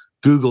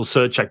Google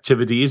search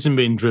activity isn't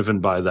being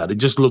driven by that. It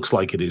just looks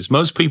like it is.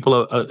 Most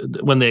people,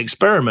 when they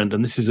experiment,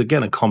 and this is,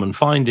 again, a common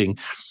finding,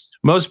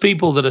 most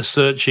people that are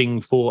searching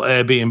for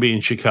Airbnb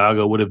in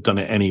Chicago would have done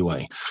it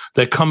anyway.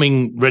 They're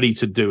coming ready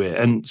to do it.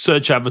 And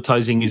search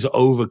advertising is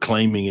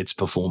overclaiming its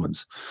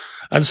performance.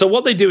 And so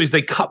what they do is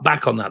they cut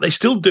back on that. They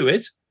still do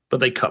it,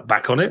 but they cut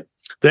back on it.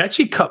 They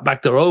actually cut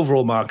back their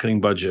overall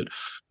marketing budget,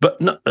 but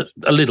not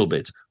a little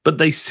bit. But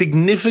they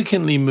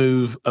significantly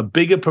move a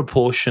bigger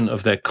proportion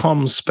of their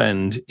comm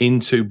spend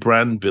into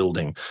brand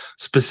building,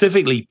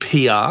 specifically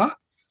PR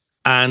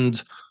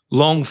and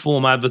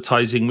long-form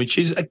advertising, which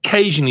is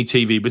occasionally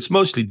TV, but it's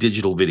mostly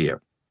digital video.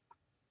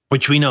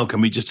 which we know can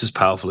be just as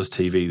powerful as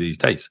TV these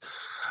days,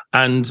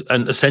 and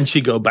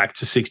essentially go back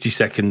to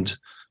 60-second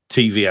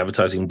TV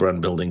advertising,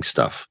 brand building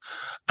stuff.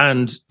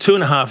 And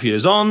 2.5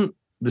 years on,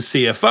 the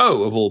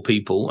CFO of all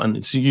people, and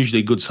it's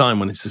usually a good sign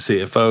when it's the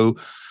CFO,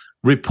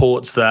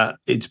 reports that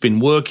it's been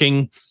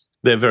working.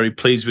 They're very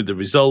pleased with the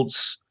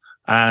results,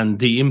 and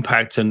the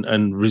impact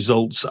and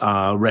results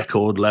are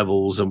record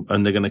levels,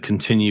 and they're going to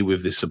continue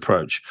with this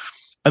approach.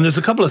 And there's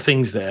a couple of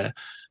things there.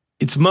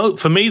 It's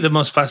for me, the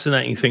most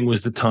fascinating thing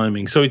was the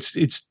timing. So it's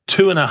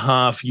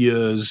 2.5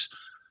 years,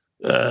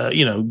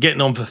 getting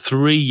on for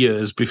 3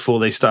 years before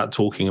they start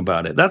talking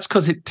about it. That's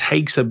because it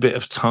takes a bit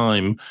of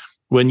time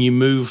when you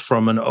move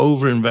from an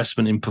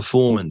overinvestment in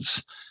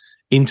performance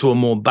into a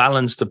more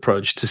balanced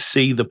approach to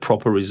see the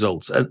proper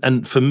results.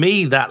 And for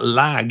me, that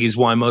lag is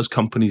why most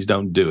companies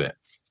don't do it.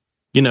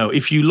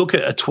 If you look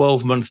at a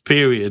 12-month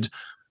period,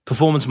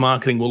 performance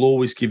marketing will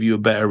always give you a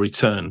better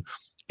return.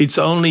 It's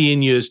only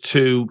in years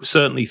 2,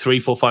 certainly 3,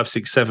 4, 5,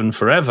 6, 7,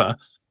 forever,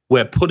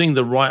 where putting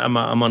the right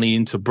amount of money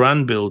into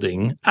brand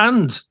building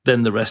and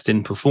then the rest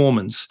in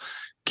performance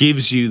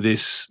gives you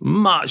this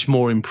much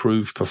more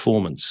improved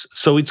performance.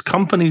 So it's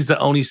companies that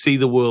only see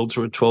the world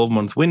through a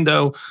 12-month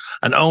window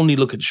and only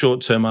look at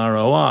short-term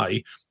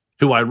ROI,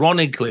 who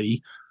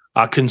ironically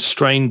are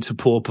constrained to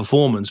poor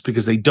performance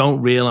because they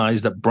don't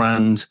realize that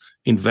brand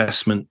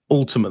investment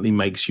ultimately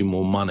makes you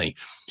more money.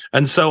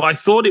 And so I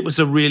thought it was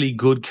a really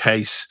good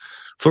case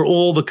for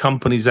all the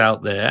companies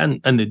out there,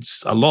 and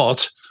it's a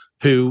lot,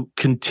 who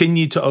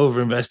continue to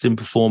overinvest in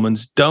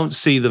performance, don't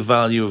see the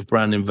value of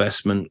brand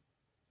investment,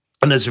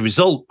 and as a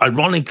result,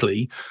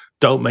 ironically,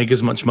 don't make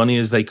as much money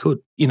as they could.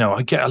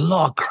 I get a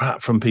lot of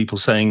crap from people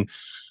saying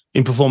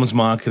in performance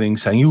marketing,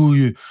 saying,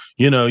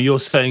 you're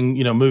saying,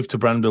 move to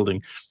brand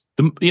building.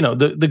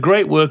 The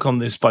great work on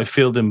this by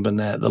Field and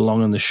Burnett, the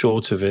long and the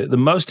short of it, the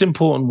most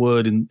important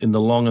word in the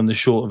long and the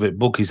short of it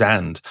book is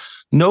 "and."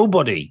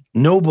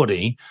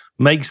 Nobody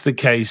makes the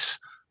case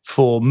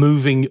for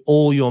moving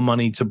all your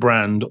money to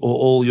brand or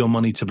all your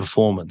money to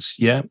performance.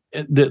 Yeah.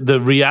 The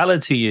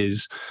reality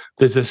is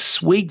there's a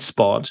sweet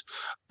spot,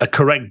 a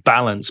correct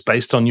balance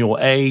based on your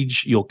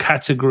age, your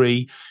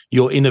category,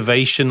 your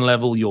innovation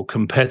level, your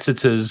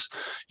competitors,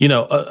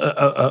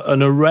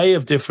 an array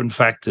of different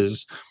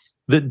factors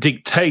that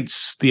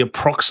dictates the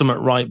approximate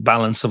right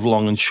balance of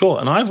long and short.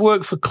 And I've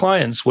worked for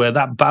clients where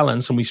that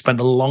balance, and we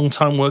spent a long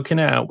time working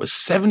it out, was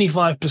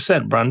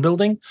 75% brand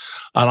building.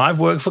 And I've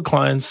worked for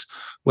clients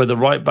where the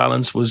right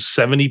balance was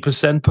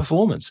 70%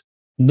 performance.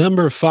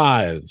 Number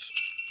 5,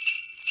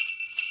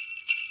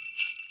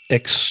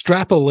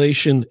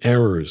 extrapolation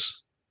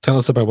errors. Tell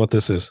us about what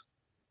this is.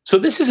 So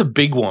this is a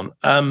big one.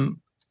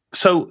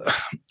 So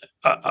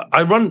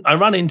I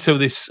run into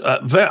this,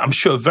 I'm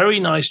sure, very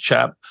nice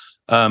chap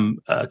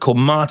called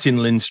Martin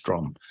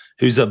Lindstrom,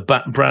 who's a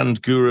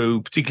brand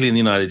guru, particularly in the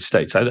United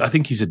States. I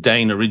think he's a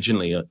Dane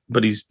originally,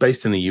 but he's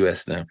based in the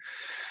US now.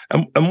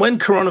 And when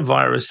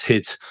coronavirus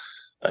hit,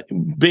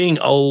 being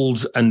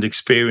old and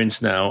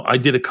experienced now, I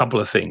did a couple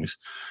of things.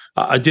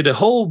 I did a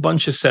whole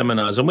bunch of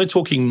seminars, and we're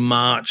talking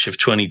March of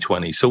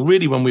 2020. So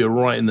really, when we were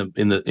right in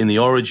the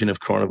origin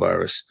of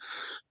coronavirus,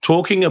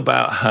 talking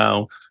about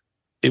how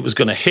it was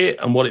going to hit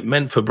and what it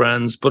meant for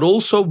brands, but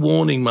also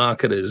warning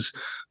marketers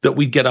that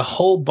we'd get a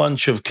whole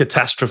bunch of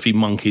catastrophe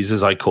monkeys,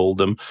 as I called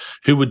them,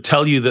 who would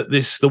tell you that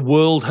the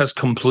world has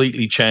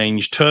completely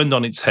changed, turned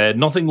on its head,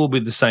 nothing will be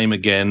the same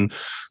again,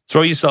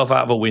 throw yourself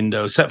out of a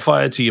window, set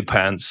fire to your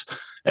pants,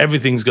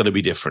 everything's going to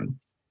be different.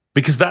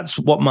 Because that's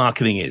what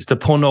marketing is, the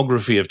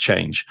pornography of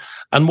change.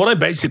 And what I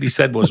basically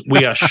said was,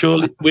 we're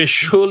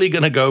surely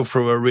going to go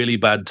through a really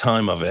bad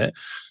time of it,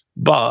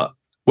 but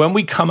when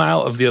we come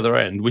out of the other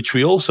end, which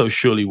we also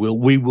surely will,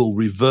 we will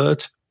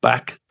revert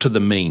back to the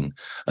mean,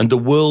 and the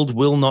world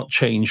will not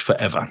change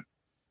forever.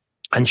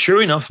 And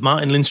sure enough,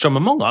 Martin Lindstrom,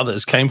 among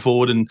others, came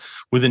forward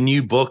with a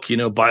new book,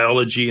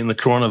 Biology in the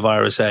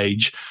Coronavirus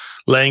Age,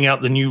 laying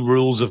out the new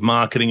rules of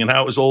marketing and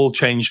how it was all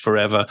changed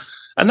forever.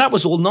 And that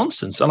was all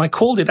nonsense. And I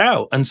called it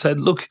out and said,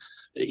 look,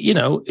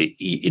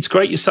 it's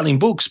great you're selling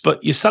books,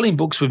 but you're selling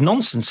books with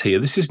nonsense here.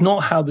 This is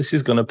not how this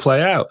is going to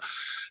play out.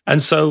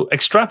 And so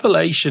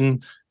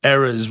extrapolation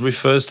errors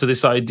refers to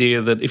this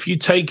idea that if you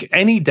take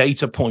any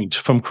data point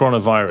from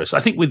coronavirus,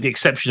 I think with the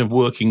exception of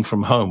working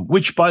from home,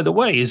 which, by the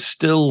way, is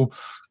still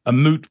a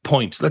moot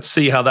point. Let's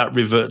see how that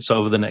reverts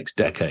over the next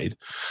decade.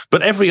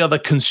 But every other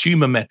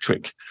consumer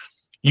metric,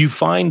 you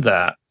find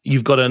that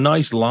you've got a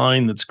nice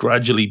line that's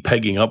gradually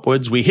pegging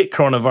upwards. We hit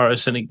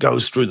coronavirus and it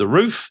goes through the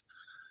roof.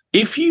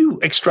 If you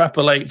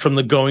extrapolate from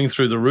the going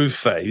through the roof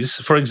phase,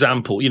 for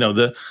example,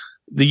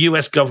 the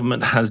US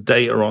government has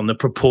data on the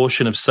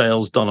proportion of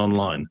sales done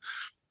online,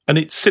 and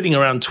it's sitting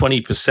around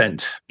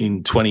 20%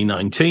 in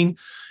 2019.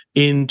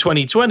 In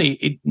 2020,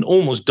 it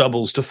almost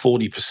doubles to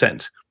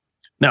 40%.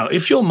 Now,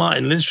 if you're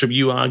Martin Lindstrom,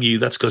 you argue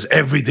that's because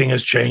everything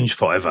has changed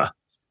forever.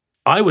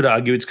 I would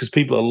argue it's because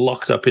people are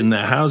locked up in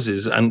their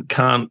houses and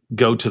can't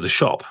go to the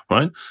shop,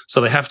 right? So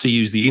they have to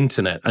use the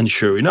internet. And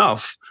sure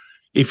enough,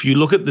 if you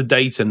look at the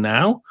data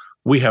now,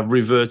 we have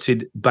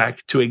reverted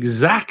back to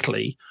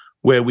exactly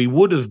where we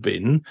would have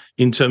been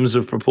in terms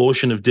of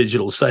proportion of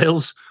digital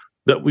sales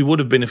that we would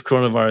have been if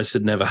coronavirus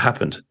had never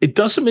happened. It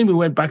doesn't mean we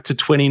went back to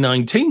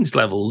 2019's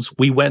levels.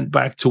 We went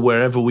back to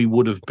wherever we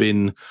would have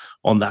been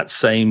on that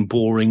same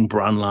boring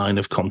brand line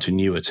of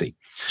continuity.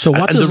 So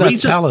what does that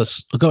tell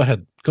us? Go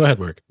ahead,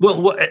 Mark.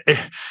 Well,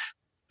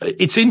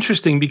 it's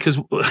interesting because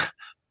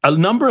a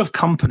number of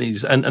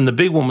companies, and the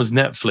big one was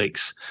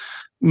Netflix,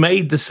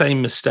 made the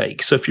same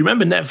mistake. So if you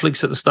remember,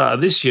 Netflix at the start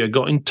of this year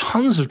got in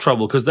tons of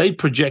trouble because they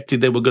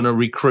projected they were going to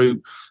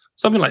recruit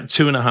something like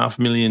 2.5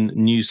 million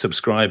new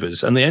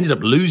subscribers, and they ended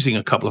up losing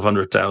a couple of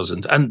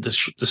 100,000. And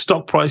the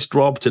stock price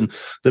dropped, and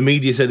the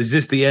media said, "Is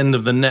this the end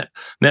of the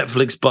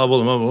Netflix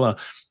bubble?" And blah, blah,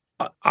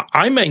 blah.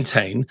 I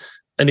maintain,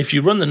 and if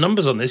you run the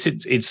numbers on this,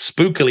 it's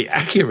spookily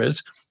accurate.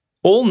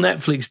 All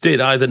Netflix did,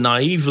 either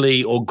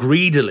naively or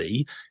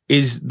greedily,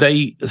 is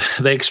they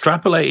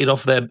extrapolated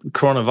off their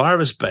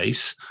coronavirus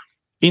base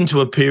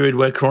into a period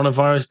where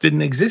coronavirus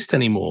didn't exist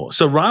anymore.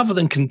 So rather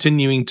than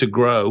continuing to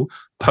grow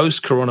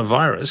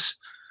post-coronavirus,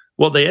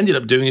 what they ended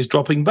up doing is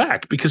dropping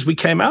back because we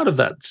came out of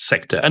that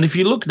sector. And if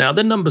you look now,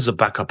 the numbers are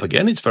back up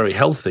again. It's very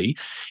healthy.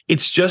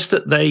 It's just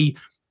that they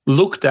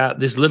looked at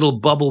this little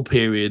bubble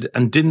period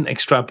and didn't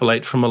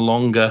extrapolate from a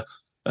longer,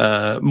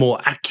 more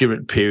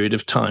accurate period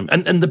of time.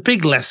 And the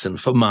big lesson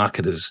for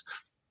marketers,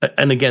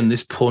 and again,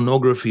 this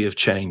pornography of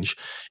change,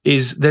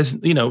 is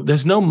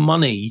there's no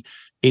money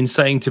in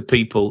saying to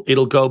people,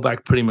 it'll go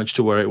back pretty much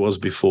to where it was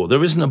before.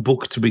 There isn't a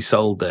book to be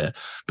sold there,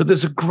 but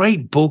there's a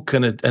great book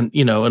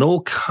and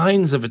all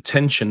kinds of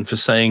attention for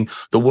saying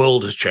the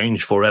world has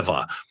changed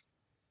forever.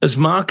 As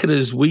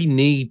marketers, we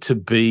need to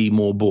be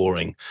more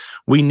boring.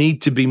 We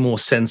need to be more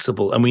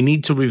sensible, and we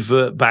need to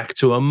revert back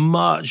to a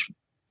much,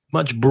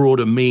 much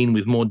broader mean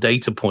with more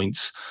data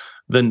points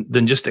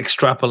than just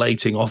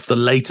extrapolating off the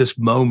latest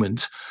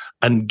moment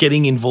and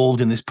getting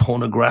involved in this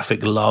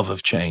pornographic love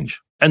of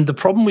change. And the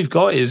problem we've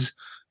got is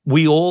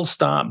we all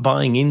start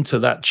buying into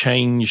that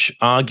change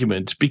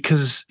argument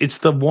because it's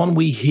the one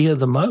we hear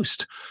the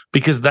most,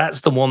 because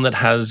that's the one that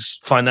has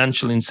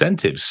financial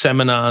incentives,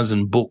 seminars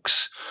and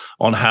books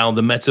on how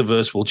the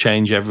metaverse will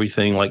change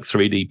everything, like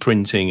 3D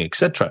printing,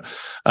 etc.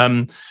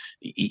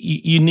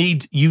 You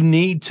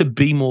need to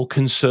be more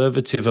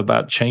conservative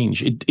about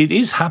change. It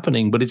is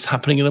happening, but it's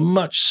happening at a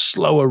much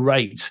slower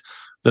rate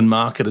than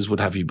marketers would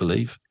have you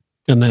believe.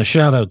 And a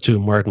shout out to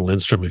Martin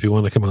Lindstrom. If you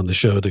want to come on the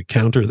show to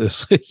counter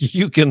this,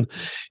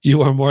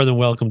 you are more than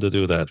welcome to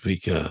do that.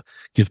 We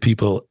give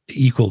people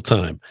equal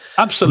time.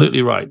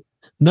 Absolutely right.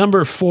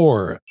 Number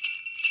 4,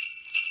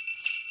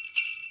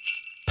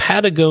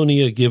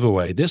 Patagonia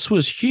giveaway. This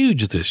was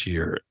huge this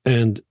year,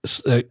 and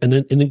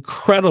an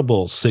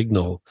incredible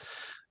signal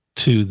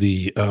to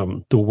the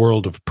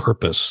world of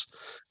purpose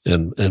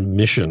and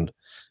mission.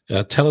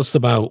 Tell us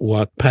about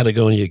what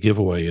Patagonia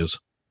giveaway is.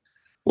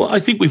 Well, I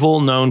think we've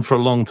all known for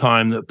a long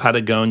time that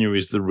Patagonia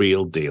is the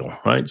real deal,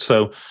 right?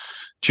 So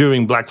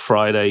during Black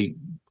Friday,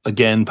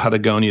 again,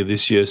 Patagonia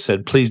this year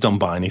said, please don't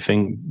buy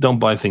anything. Don't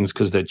buy things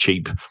because they're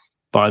cheap.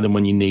 Buy them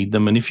when you need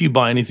them. And if you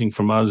buy anything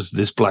from us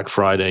this Black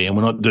Friday, and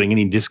we're not doing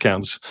any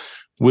discounts,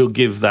 we'll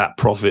give that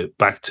profit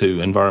back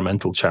to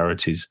environmental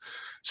charities.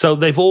 So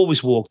they've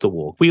always walked the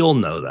walk. We all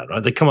know that,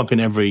 right? They come up in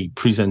every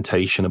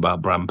presentation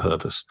about brand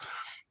purpose.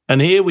 And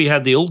here we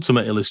had the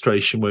ultimate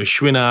illustration where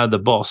Sreenar, the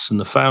boss and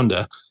the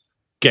founder,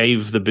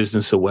 gave the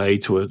business away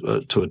to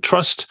a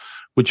trust,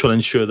 which will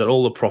ensure that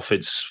all the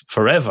profits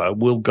forever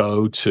will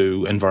go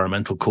to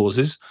environmental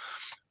causes.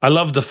 I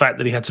love the fact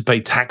that he had to pay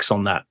tax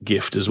on that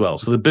gift as well.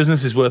 So the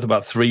business is worth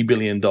about $3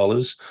 billion,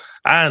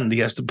 and he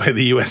has to pay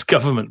the US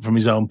government from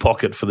his own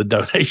pocket for the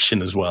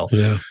donation as well.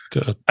 Yeah,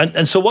 good.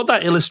 And so what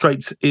that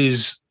illustrates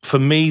is, for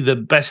me, the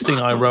best thing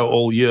I wrote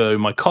all year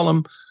in my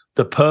column: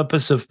 the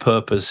purpose of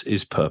purpose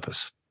is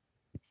purpose.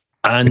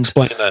 And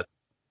explain that.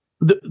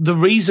 The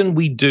reason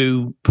we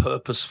do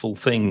purposeful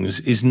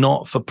things is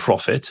not for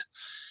profit.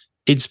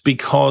 It's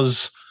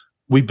because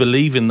we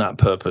believe in that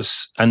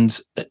purpose. And,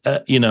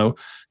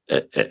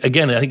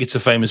 again, I think it's a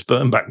famous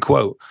Birnbach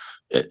quote.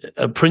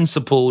 A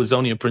principle is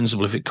only a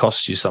principle if it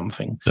costs you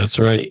something. That's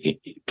right.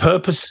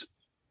 Purpose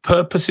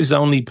is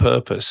only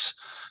purpose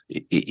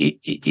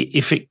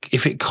if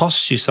it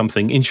costs you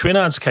something. In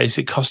Sreenar's case,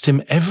 it cost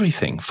him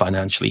everything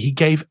financially. He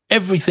gave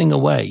everything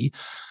away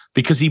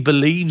because he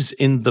believes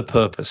in the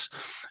purpose.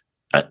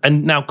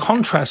 And now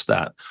contrast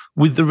that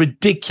with the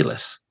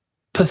ridiculous,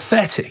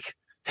 pathetic,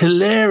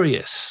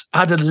 hilarious,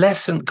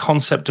 adolescent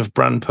concept of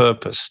brand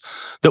purpose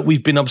that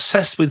we've been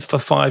obsessed with for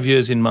 5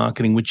 years in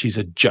marketing, which is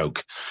a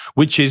joke,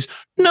 which is,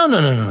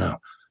 no.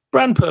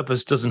 Brand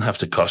purpose doesn't have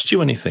to cost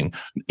you anything.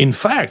 In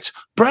fact,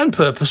 brand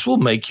purpose will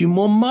make you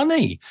more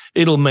money.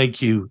 It'll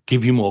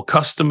give you more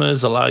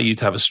customers, allow you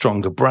to have a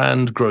stronger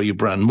brand, grow your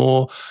brand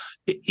more.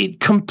 It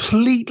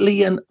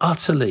completely and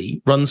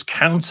utterly runs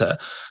counter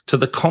to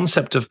the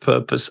concept of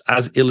purpose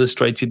as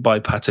illustrated by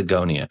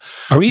Patagonia.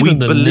 Or even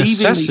the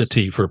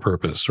necessity for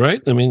purpose,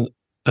 right? I mean,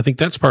 I think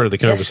that's part of the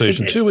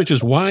conversation too, which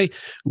is why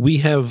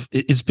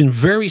it's been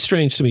very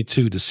strange to me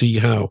too, to see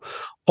how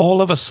all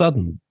of a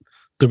sudden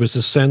there was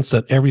a sense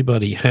that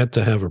everybody had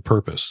to have a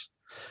purpose.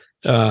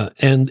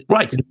 And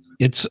right.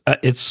 It's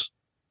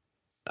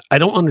I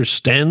don't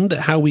understand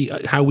how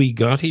we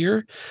got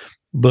here,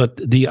 but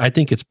I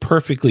think it's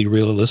perfectly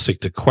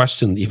realistic to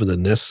question even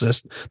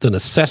the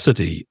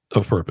necessity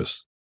of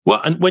purpose. Well,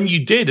 and when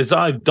you did, as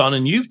I've done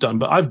and you've done,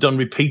 but I've done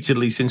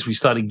repeatedly since we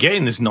started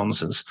getting this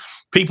nonsense,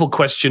 people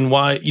question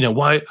why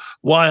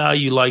are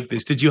you like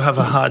this? Did you have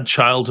a hard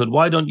childhood?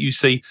 Why don't you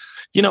see,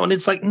 and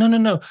it's like,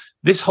 no.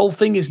 This whole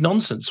thing is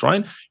nonsense,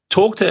 right?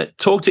 Talk to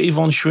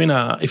Yvon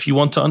Chouinard if you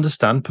want to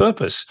understand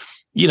purpose.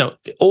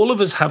 All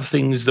of us have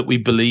things that we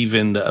believe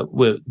in that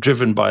we're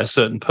driven by a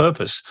certain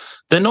purpose.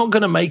 They're not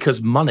going to make us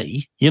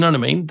money. You know what I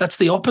mean? That's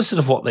the opposite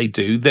of what they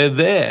do. They're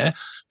there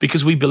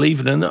because we believe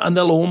in them, and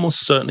they'll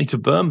almost certainly, to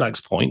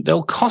Birnbach's point,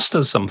 they'll cost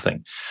us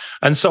something.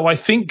 And so I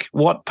think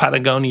what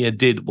Patagonia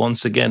did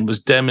once again was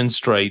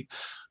demonstrate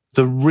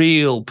the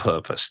real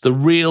purpose, the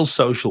real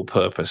social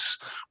purpose,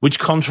 which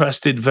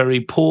contrasted very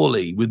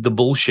poorly with the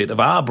bullshit of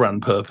our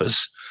brand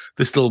purpose,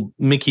 this little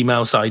Mickey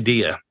Mouse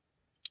idea,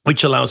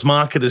 which allows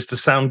marketers to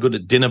sound good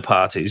at dinner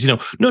parties. No,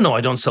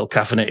 I don't sell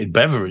caffeinated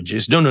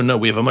beverages. No,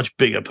 we have a much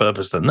bigger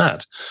purpose than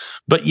that.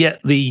 But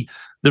yet the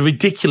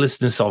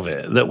ridiculousness of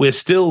it, that we're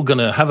still going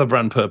to have a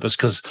brand purpose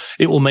because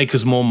it will make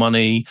us more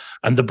money,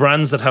 and the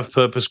brands that have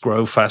purpose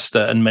grow faster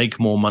and make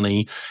more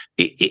money.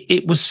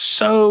 It was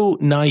so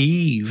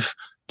naive,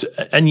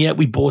 and yet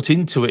we bought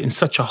into it in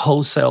such a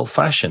wholesale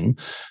fashion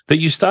that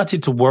you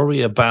started to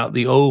worry about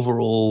the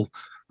overall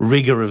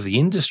rigor of the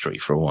industry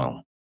for a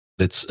while.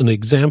 It's an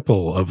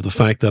example of the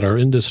fact that our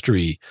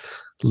industry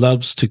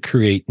loves to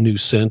create new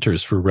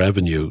centers for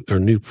revenue or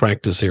new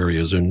practice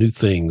areas or new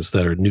things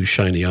that are new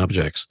shiny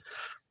objects.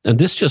 And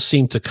this just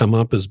seemed to come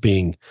up as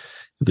being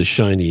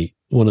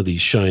one of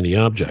these shiny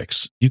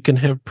objects. You can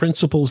have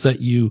principles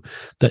that your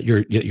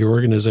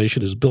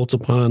organization is built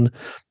upon.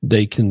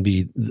 They can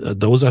be,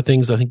 those are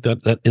things I think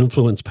that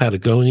influence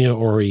Patagonia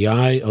or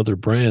REI, other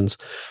brands,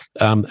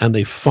 and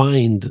they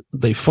find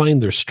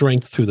their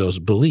strength through those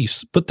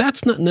beliefs. But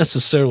that's not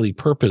necessarily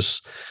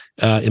purpose.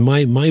 In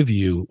my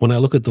view, when I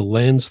look at the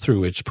lens through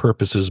which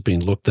purpose is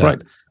being looked at.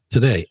 Right.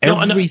 Today,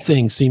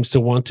 everything seems to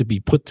want to be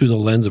put through the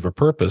lens of a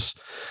purpose,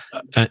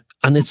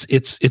 and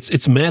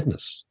it's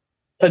madness.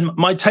 And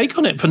my take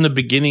on it from the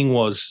beginning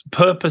was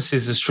purpose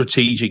is a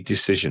strategic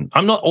decision.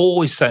 I'm not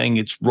always saying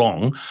it's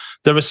wrong.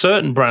 There are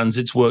certain brands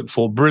it's worked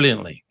for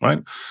brilliantly, right?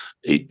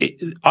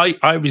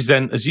 I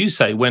resent, as you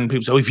say, when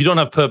people say, if you don't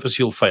have purpose,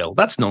 you'll fail.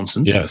 That's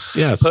nonsense.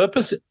 Yes.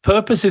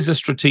 Purpose is a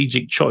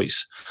strategic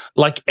choice.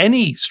 Like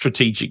any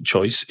strategic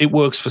choice, it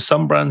works for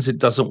some brands, it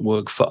doesn't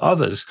work for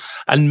others.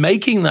 And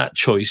making that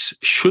choice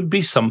should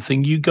be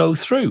something you go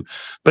through.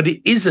 But it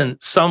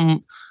isn't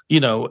some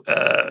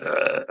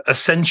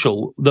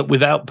essential that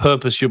without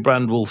purpose your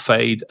brand will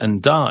fade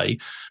and die.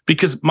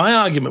 Because my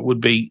argument would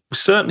be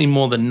certainly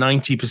more than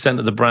 90%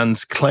 of the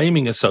brands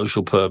claiming a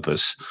social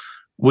purpose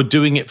were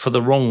doing it for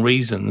the wrong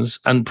reasons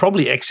and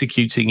probably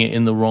executing it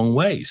in the wrong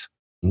ways.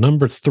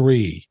 Number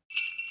 3,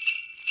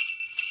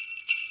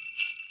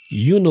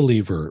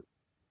 Unilever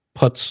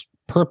puts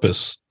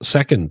purpose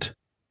second.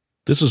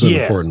 This is an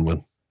important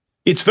one.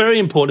 It's very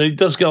important. It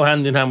does go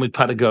hand in hand with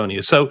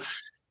Patagonia. So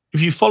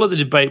if you follow the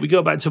debate, we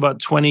go back to about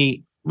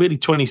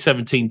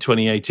 2017,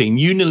 2018.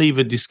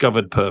 Unilever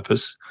discovered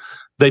purpose.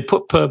 They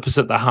put purpose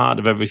at the heart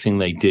of everything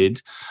they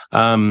did,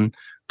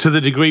 to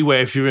the degree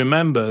where, if you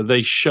remember,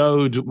 they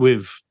showed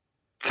with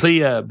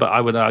clear, but I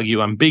would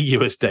argue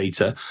ambiguous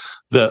data,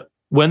 that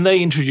when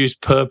they introduced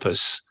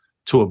purpose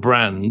to a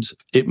brand,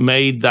 it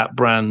made that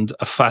brand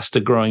a faster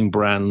growing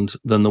brand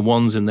than the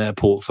ones in their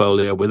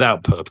portfolio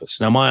without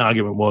purpose. Now, my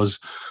argument was,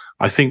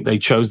 I think they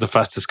chose the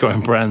fastest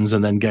growing brands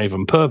and then gave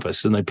them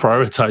purpose, and they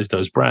prioritized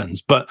those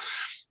brands. But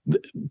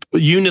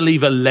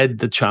Unilever led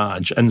the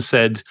charge and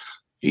said,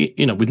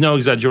 with no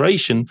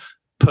exaggeration,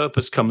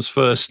 purpose comes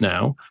first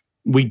now.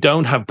 We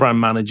don't have brand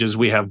managers,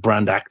 we have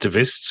brand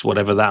activists,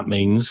 whatever that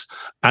means.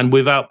 And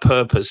without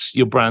purpose,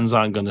 your brands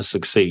aren't going to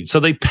succeed. So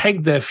they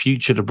pegged their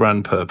future to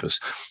brand purpose.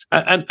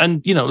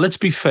 And let's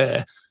be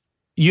fair,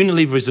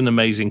 Unilever is an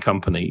amazing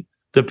company.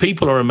 The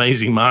people are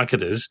amazing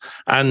marketers,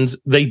 and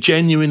they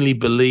genuinely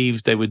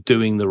believed they were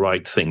doing the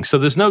right thing. So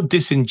there's no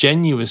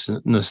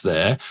disingenuousness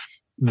there.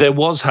 There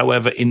was,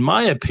 however, in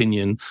my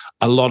opinion,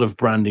 a lot of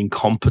brand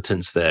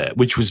incompetence there,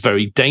 which was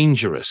very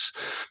dangerous.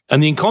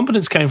 And the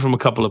incompetence came from a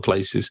couple of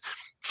places.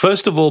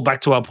 First of all, back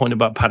to our point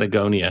about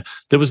Patagonia,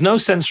 there was no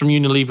sense from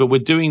Unilever, we're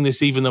doing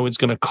this even though it's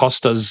going to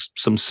cost us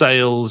some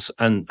sales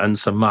and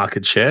some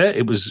market share.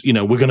 It was,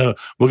 we're going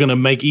to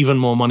make even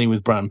more money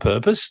with brand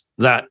purpose.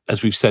 That,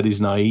 as we've said, is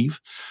naive.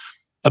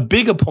 A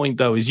bigger point,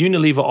 though, is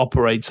Unilever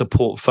operates a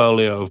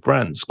portfolio of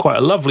brands, quite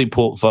a lovely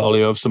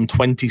portfolio of some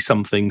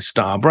 20-something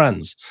star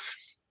brands.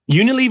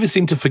 Unilever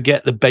seemed to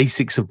forget the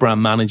basics of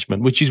brand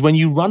management, which is when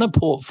you run a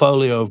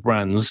portfolio of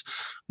brands,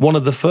 one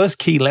of the first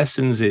key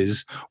lessons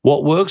is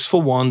what works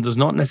for one does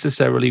not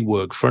necessarily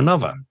work for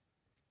another.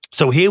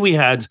 So here we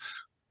had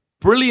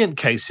brilliant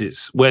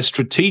cases where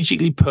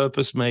strategically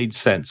purpose made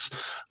sense.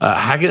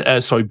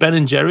 Ben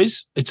and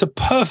Jerry's, it's a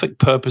perfect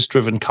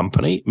purpose-driven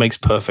company, makes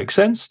perfect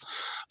sense.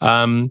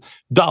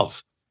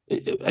 Dove,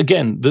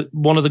 again,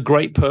 one of the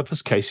great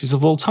purpose cases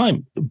of all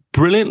time,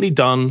 brilliantly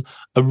done,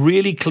 a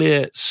really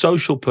clear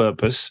social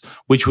purpose,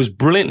 which was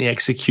brilliantly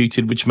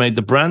executed, which made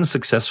the brand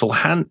successful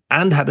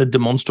and had a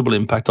demonstrable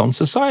impact on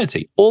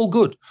society. All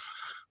good.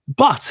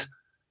 But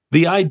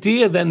the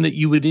idea then that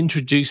you would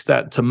introduce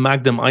that to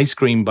Magnum ice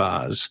cream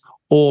bars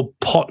or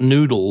pot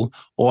noodle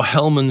or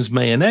Hellmann's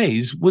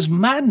mayonnaise was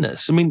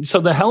madness. I mean, so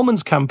the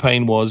Hellmann's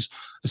campaign was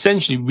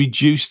essentially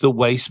reduce the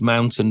waste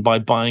mountain by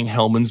buying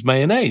Hellmann's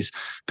mayonnaise,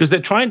 because they're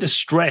trying to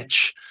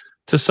stretch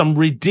to some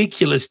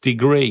ridiculous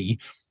degree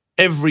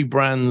every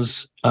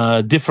brand's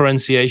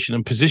differentiation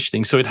and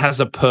positioning, so it has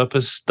a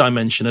purpose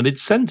dimension at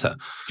its center.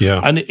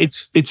 Yeah, and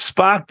it's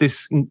sparked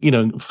this,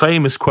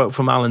 famous quote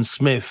from Alan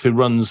Smith, who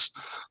runs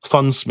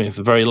Fundsmith,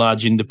 a very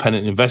large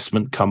independent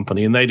investment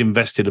company, and they'd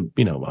invested,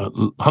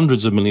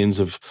 hundreds of millions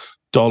of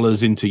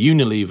dollars into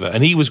Unilever,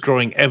 and he was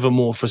growing ever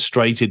more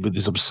frustrated with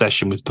this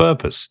obsession with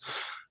purpose.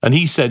 And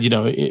he said,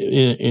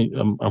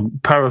 I'm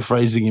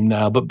paraphrasing him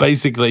now, but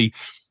basically,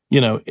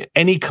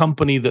 any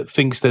company that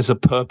thinks there's a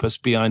purpose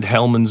behind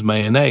Hellmann's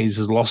mayonnaise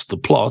has lost the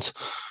plot.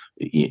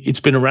 It's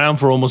been around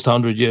for almost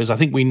 100 years. I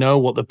think we know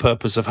what the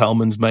purpose of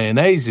Hellmann's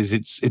mayonnaise is.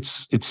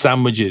 It's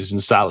sandwiches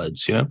and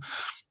salads,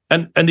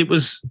 and it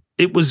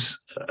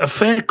was a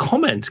fair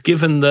comment,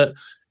 given that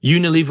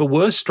Unilever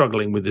were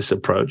struggling with this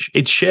approach.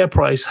 Its share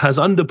price has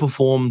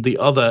underperformed the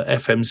other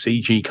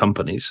FMCG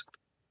companies.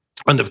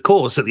 And of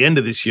course, at the end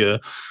of this year,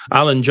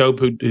 Alan Jope,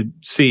 who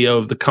CEO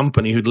of the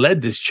company, who'd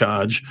led this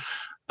charge,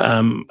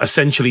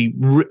 essentially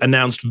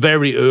announced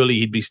very early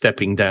he'd be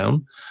stepping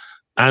down.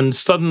 And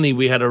suddenly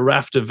we had a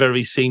raft of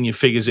very senior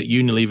figures at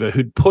Unilever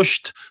who'd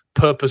pushed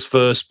purpose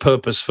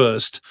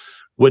first,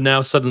 were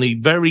now suddenly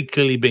very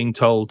clearly being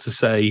told to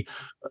say,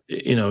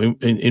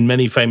 in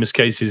many famous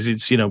cases,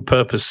 it's,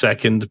 purpose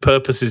second.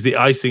 Purpose is the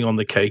icing on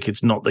the cake.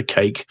 It's not the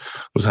cake,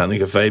 was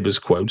Hanneke Faber's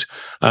quote.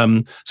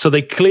 So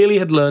they clearly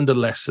had learned a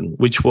lesson,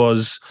 which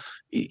was,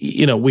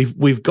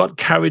 we've got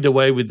carried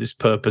away with this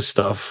purpose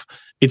stuff.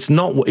 It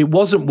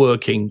wasn't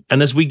working.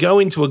 And as we go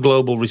into a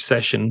global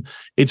recession,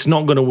 it's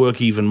not going to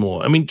work even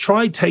more. I mean,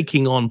 try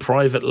taking on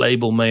private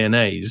label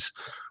mayonnaise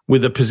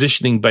with a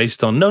positioning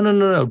based on,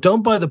 no,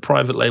 don't buy the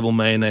private label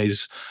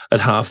mayonnaise at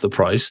half the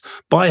price.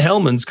 Buy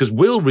Hellmann's, because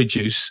we'll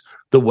reduce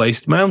the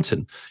waste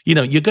mountain.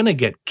 You're going to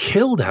get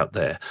killed out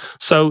there.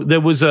 So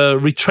there was a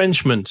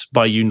retrenchment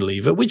by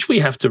Unilever, which we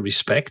have to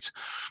respect.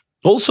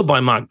 Also by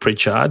Mark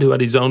Pritchard, who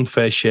had his own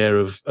fair share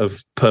of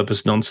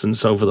purpose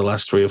nonsense over the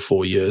last 3 or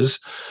 4 years,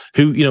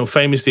 who,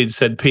 famously had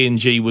said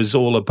P&G was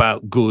all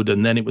about good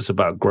and then it was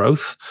about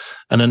growth,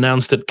 and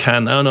announced at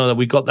Cannes, oh no,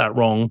 we got that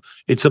wrong.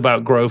 It's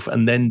about growth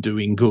and then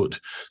doing good.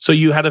 So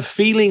you had a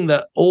feeling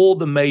that all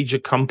the major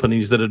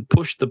companies that had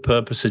pushed the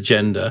purpose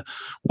agenda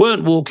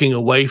weren't walking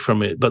away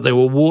from it, but they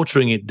were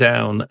watering it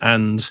down.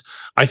 And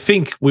I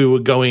think we were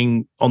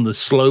going on the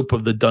slope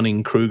of the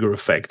Dunning-Kruger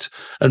effect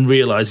and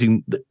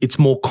realizing that it's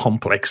more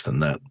complex than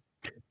that.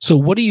 So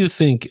what do you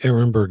think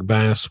Ehrenberg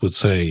Bass would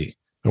say,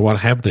 or what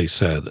have they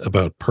said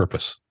about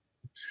purpose?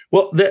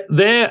 Well,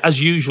 they're,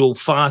 as usual,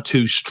 far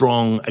too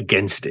strong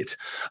against it.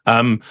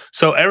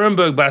 So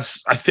Ehrenberg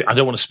Bass, I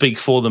don't want to speak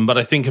for them, but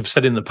I think have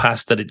said in the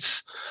past that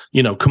it's,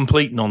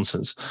 complete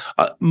nonsense.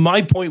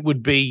 My point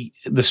would be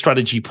the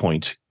strategy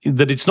point,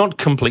 that it's not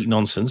complete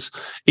nonsense.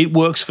 It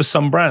works for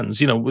some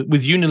brands,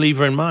 with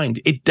Unilever in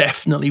mind. It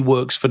definitely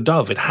works for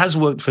Dove. It has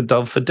worked for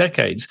Dove for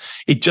decades.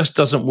 It just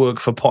doesn't work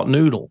for pot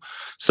noodle.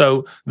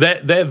 So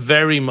they're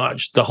very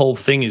much, the whole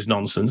thing is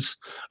nonsense.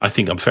 I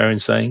think I'm fair in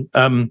saying.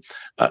 And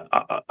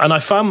I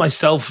found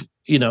myself,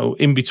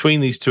 in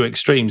between these two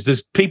extremes.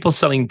 There's people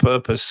selling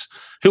purpose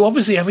who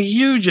obviously have a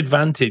huge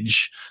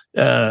advantage,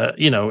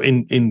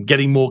 in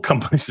getting more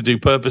companies to do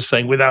purpose,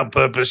 saying without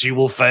purpose you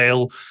will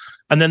fail.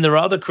 And then there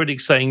are other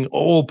critics saying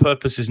all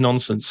purpose is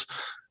nonsense.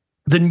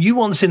 The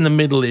nuance in the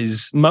middle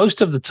is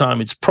most of the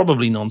time it's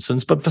probably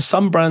nonsense, but for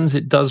some brands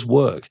it does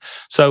work.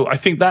 So I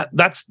think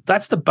that's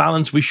the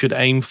balance we should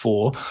aim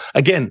for.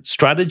 Again,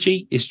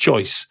 strategy is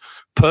choice.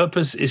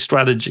 Purpose is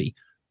strategy.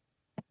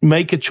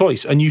 Make a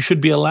choice, and you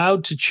should be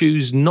allowed to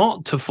choose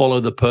not to follow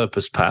the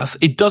purpose path.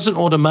 It doesn't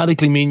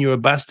automatically mean you're a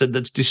bastard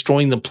that's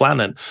destroying the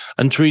planet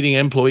and treating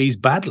employees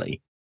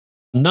badly.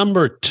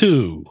 Number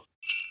 2,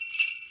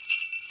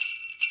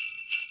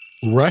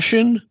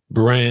 Russian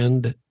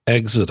brand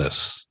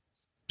exodus.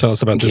 Tell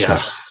us about this one.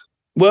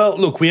 Well,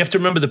 look, we have to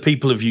remember the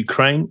people of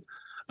Ukraine.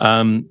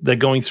 They're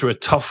going through a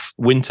tough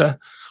winter,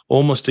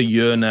 almost a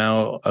year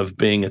now of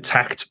being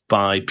attacked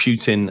by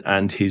Putin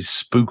and his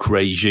spook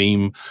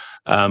regime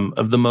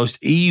of the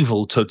most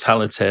evil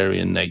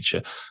totalitarian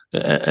nature.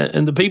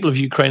 And the people of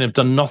Ukraine have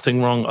done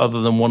nothing wrong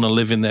other than want to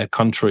live in their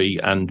country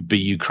and be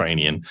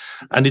Ukrainian.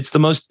 And it's the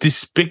most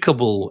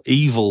despicable,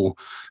 evil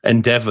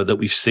endeavor that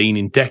we've seen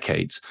in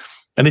decades.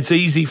 And it's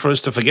easy for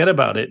us to forget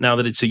about it now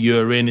that it's a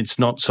year in. It's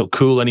not so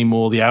cool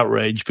anymore. The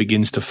outrage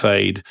begins to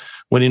fade,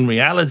 when in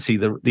reality,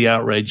 the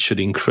outrage should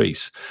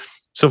increase.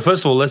 So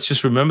first of all, let's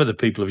just remember the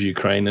people of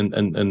Ukraine,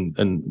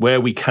 and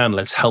where we can,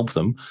 let's help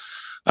them.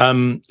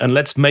 And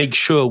let's make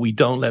sure we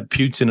don't let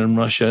Putin and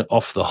Russia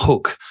off the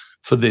hook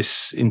for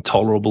this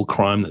intolerable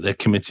crime that they're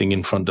committing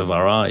in front of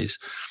our eyes.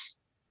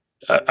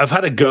 I've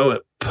had a go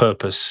at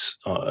purpose,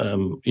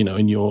 in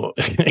our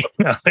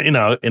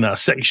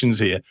sections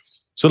here.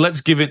 So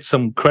let's give it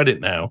some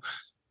credit now.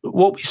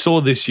 What we saw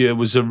this year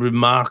was a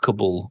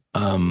remarkable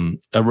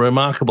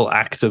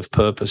act of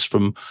purpose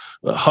from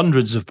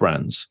hundreds of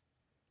brands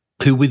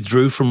who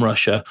withdrew from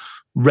Russia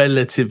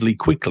relatively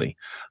quickly.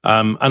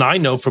 And I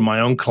know from my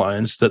own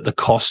clients that the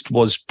cost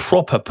was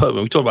proper.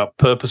 When we talk about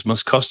purpose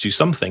must cost you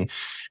something,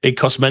 it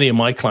cost many of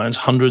my clients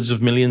hundreds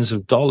of millions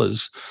of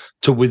dollars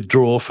to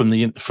withdraw from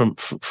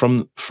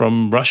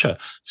Russia.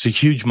 It's a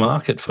huge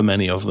market for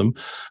many of them,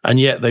 and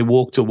yet they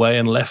walked away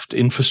and left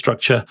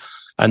infrastructure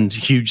and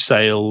huge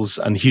sales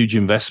and huge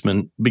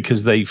investment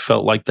because they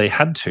felt like they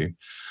had to.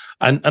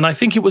 And I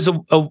think it was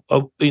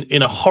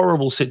in a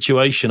horrible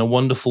situation, a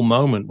wonderful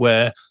moment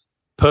where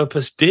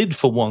purpose did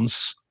for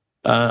once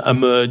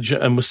emerge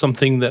and was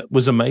something that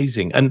was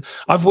amazing. And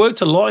I've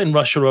worked a lot in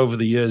Russia over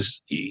the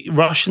years.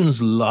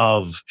 Russians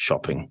love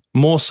shopping,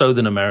 more so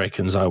than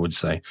Americans, I would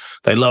say.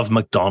 They love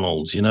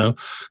McDonald's,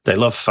 they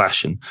love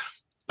fashion.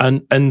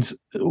 And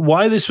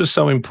why this was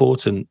so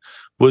important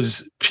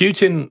was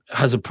Putin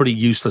has a pretty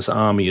useless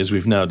army, as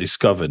we've now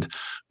discovered.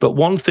 But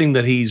one thing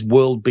that he's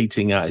world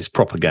beating at is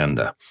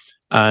propaganda.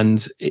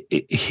 And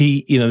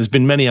he, there's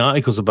been many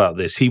articles about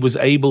this. He was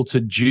able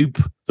to dupe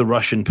the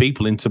Russian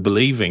people into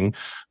believing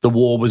the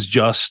war was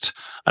just,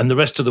 and the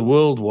rest of the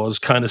world was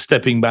kind of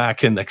stepping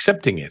back and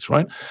accepting it,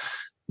 right?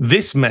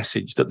 This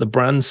message that the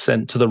brands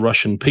sent to the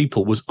Russian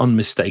people was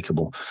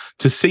unmistakable.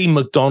 To see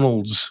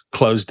McDonald's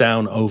close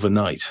down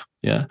overnight,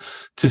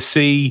 to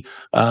see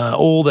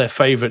all their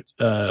favorite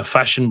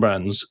fashion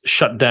brands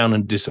shut down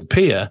and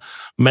disappear,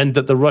 meant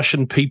that the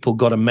Russian people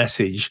got a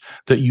message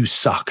that you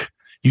suck.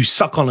 You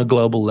suck on a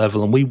global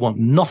level, and we want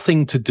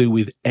nothing to do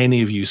with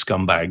any of you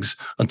scumbags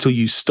until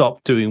you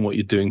stop doing what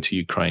you're doing to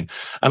Ukraine.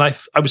 And I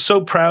was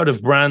so proud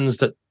of brands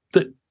that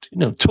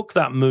took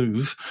that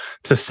move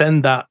to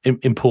send that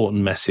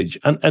important message.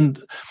 And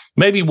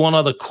maybe one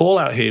other call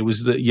out here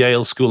was that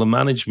Yale School of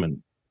Management.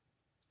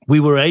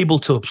 We were able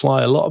to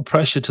apply a lot of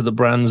pressure to the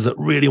brands that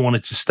really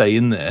wanted to stay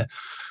in there,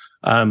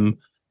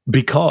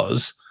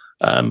 because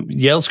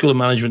Yale School of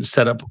Management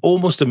set up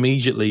almost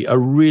immediately a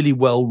really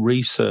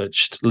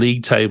well-researched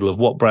league table of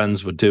what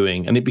brands were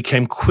doing, and it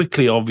became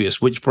quickly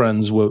obvious which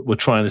brands were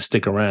trying to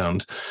stick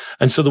around.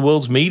 And so the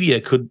world's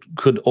media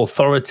could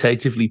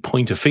authoritatively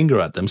point a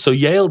finger at them. So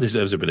Yale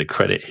deserves a bit of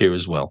credit here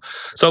as well.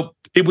 So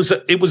it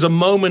was a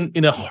moment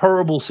in a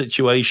horrible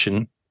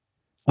situation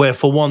where,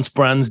 for once,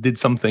 brands did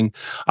something,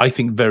 I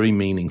think, very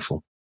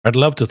meaningful. I'd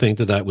love to think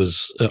that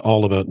was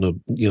all about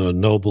a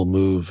noble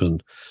move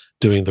and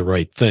doing the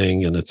right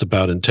thing, and it's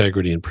about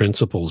integrity and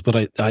principles.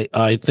 But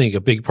I think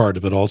a big part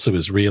of it also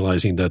is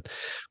realizing that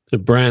the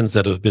brands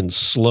that have been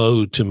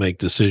slow to make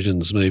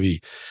decisions,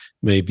 maybe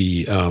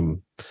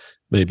Kanye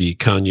and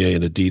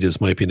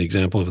Adidas might be an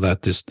example of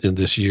that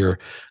this year,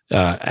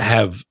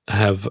 have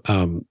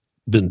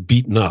been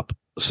beaten up.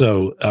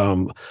 So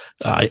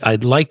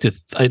I'd like to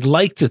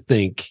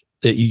think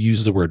that you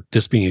use the word,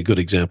 this being a good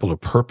example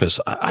of purpose.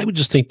 I would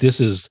just think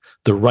this is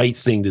the right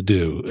thing to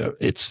do.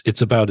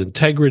 It's about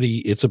integrity.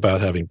 It's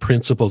about having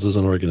principles as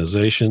an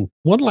organization.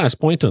 One last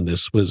point on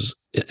this was,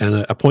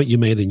 and a point you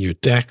made in your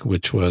deck,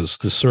 which was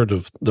the sort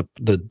of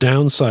the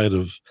downside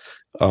of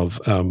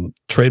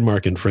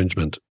trademark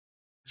infringement.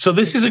 So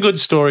this is a good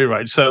story,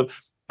 right? So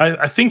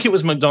I think it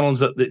was McDonald's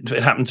that it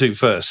happened to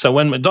first. So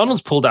when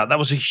McDonald's pulled out, that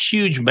was a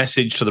huge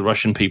message to the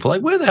Russian people.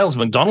 Like, where the hell's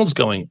McDonald's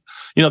going?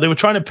 They were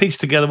trying to piece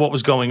together what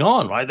was going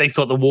on, right? They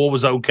thought the war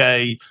was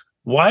okay.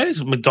 Why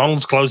is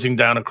McDonald's closing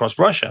down across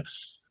Russia?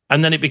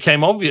 And then it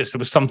became obvious there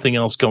was something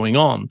else going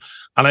on.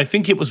 And I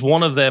think it was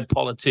one of their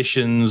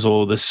politicians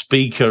or the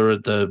speaker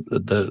at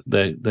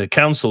the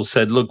council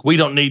said, look, we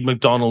don't need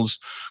McDonald's.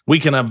 We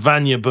can have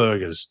Vanya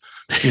burgers.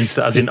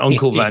 As in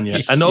Uncle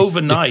Vanya. And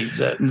overnight,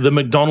 the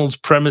McDonald's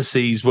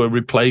premises were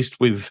replaced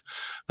with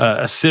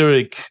a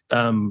Cyrillic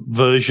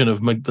version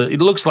of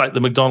it looks like the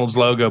McDonald's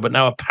logo, but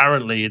now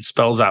apparently it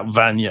spells out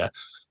Vanya.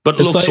 But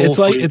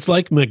it's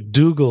like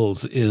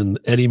McDougal's in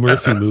Eddie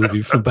Murphy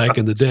movie from back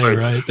in the day,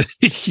 right?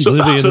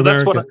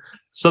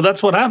 So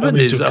that's what happened.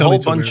 Is a whole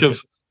bunch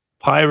of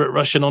pirate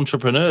Russian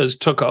entrepreneurs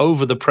took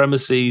over the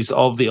premises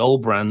of the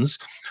old brands.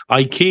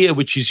 IKEA,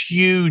 which is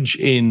huge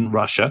in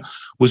Russia,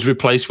 was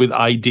replaced with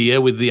Idea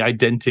with the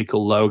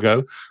identical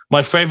logo.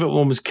 My favorite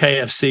one was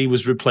KFC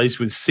was replaced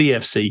with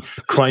CFC,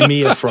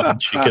 Crimea Fried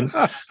Chicken.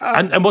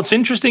 And what's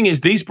interesting is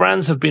these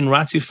brands have been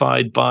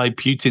ratified by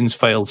Putin's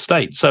failed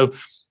state. So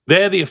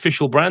they're the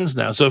official brands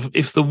now. So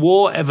if the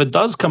war ever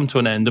does come to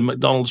an end and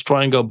McDonald's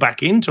try and go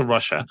back into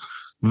Russia,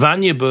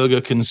 Vanya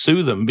Burger can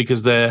sue them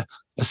because they're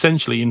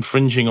essentially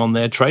infringing on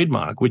their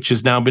trademark, which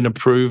has now been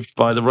approved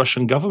by the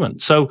Russian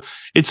government. So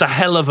it's a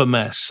hell of a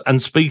mess, and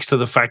speaks to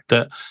the fact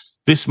that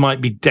this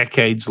might be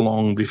decades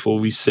long before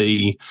we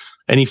see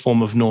any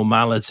form of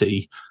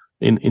normality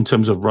in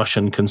terms of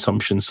Russian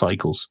consumption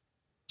cycles.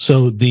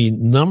 So the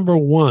number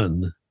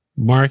one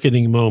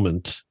marketing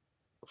moment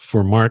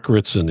for Mark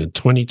Ritson in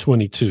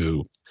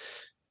 2022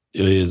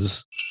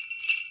 is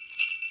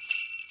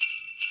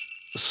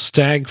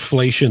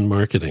stagflation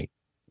marketing.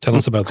 Tell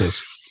us about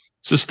this.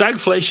 So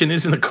stagflation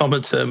isn't a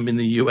common term in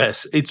the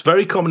US. It's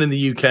very common in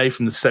the UK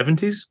from the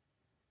 70s.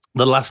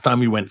 The last time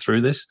we went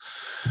through this,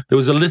 there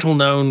was a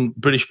little-known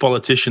British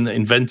politician that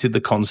invented the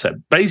concept.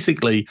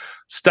 Basically,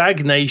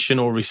 stagnation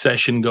or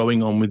recession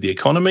going on with the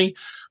economy,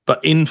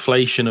 but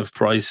inflation of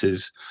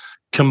prices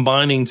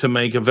combining to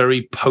make a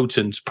very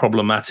potent,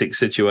 problematic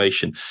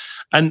situation.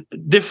 And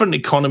different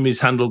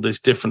economies handled this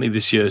differently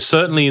this year.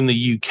 Certainly in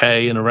the UK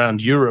and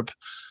around Europe,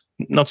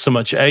 not so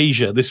much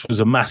Asia, this was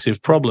a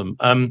massive problem.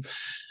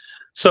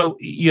 So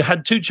you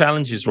had two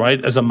challenges,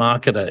 right? As a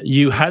marketer,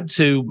 you had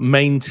to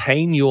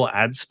maintain your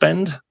ad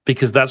spend,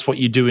 because that's what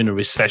you do in a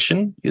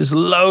recession. There's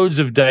loads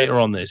of data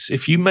on this.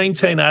 If you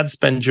maintain ad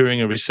spend during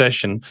a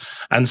recession,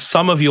 and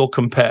some of your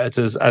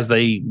competitors, as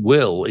they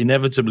will,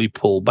 inevitably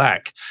pull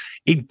back,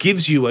 it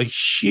gives you a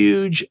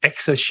huge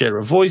excess share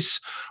of voice,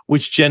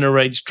 which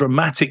generates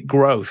dramatic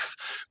growth,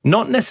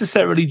 not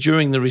necessarily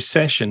during the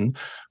recession,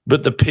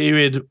 but the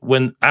period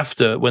when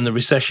the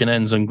recession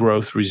ends and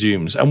growth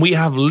resumes. And we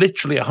have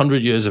literally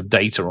 100 years of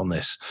data on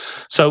this.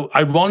 So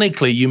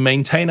ironically, you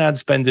maintain ad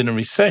spend in a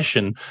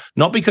recession,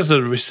 not because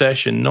of the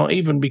recession, not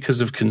even because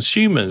of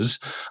consumers,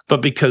 but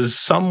because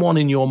someone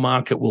in your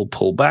market will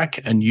pull back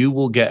and you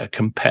will get a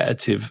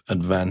competitive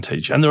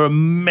advantage. And there are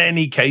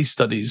many case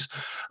studies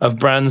of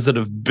brands that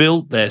have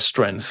built their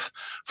strength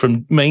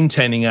from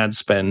maintaining ad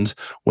spend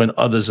when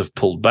others have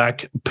pulled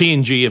back.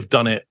 P&G have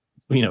done it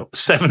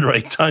 7 or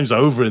 8 times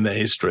over in their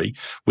history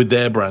with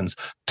their brands.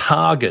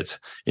 Target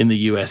in the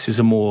US is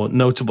a more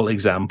notable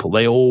example.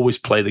 They always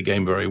play the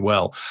game very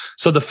well.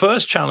 So the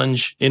first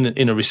challenge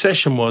in a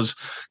recession was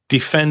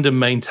defend and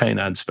maintain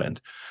ad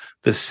spend.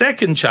 The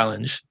second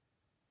challenge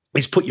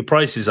is put your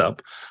prices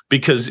up,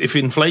 because if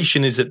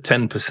inflation is at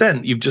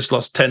 10%, you've just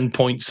lost 10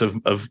 points of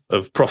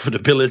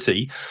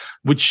profitability,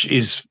 which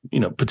is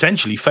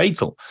potentially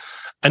fatal.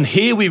 And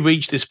here we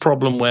reach this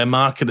problem where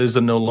marketers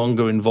are no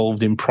longer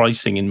involved in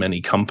pricing in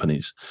many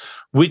companies,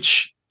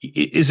 which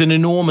is an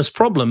enormous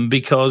problem,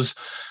 because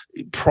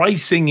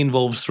pricing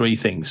involves 3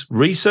 things: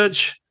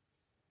 research,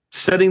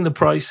 setting the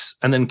price,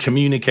 and then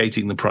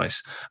communicating the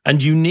price.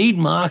 And you need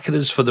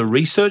marketers for the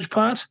research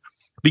part,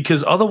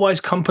 because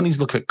otherwise companies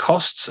look at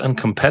costs and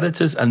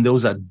competitors, and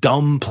those are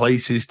dumb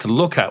places to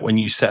look at when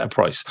you set a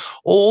price.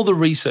 All the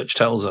research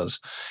tells us,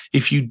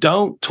 if you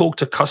don't talk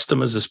to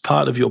customers as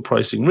part of your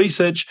pricing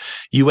research,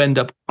 you end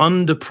up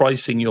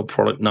underpricing your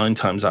product 9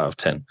 times out of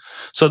 10.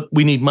 So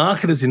we need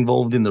marketers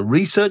involved in the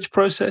research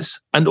process.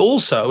 And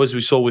also, as we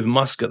saw with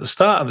Musk at the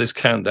start of this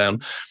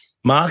countdown,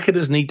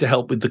 marketers need to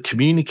help with the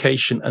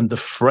communication and the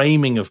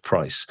framing of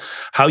price.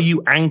 How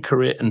you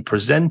anchor it and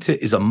present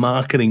it is a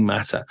marketing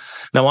matter.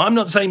 Now, I'm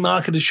not saying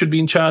marketers should be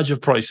in charge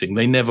of pricing.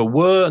 They never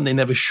were, and they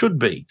never should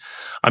be.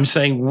 I'm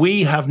saying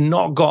we have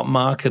not got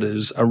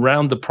marketers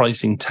around the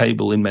pricing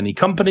table in many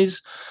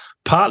companies,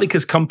 partly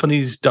because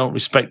companies don't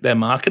respect their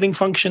marketing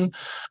function,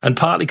 and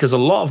partly because a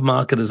lot of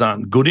marketers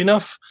aren't good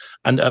enough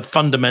and are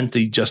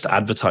fundamentally just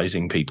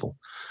advertising people.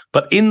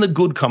 But in the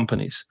good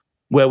companies,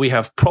 where we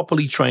have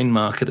properly trained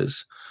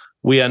marketers,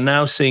 we are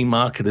now seeing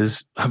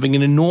marketers having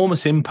an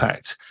enormous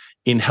impact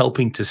in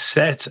helping to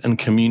set and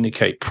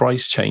communicate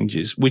price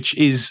changes, which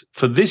is,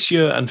 for this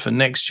year and for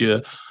next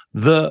year,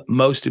 the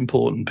most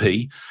important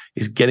P,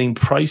 is getting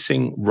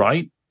pricing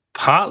right,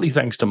 partly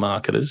thanks to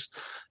marketers.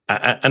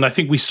 And I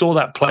think we saw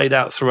that played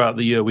out throughout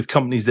the year with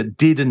companies that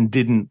did and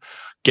didn't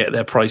get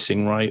their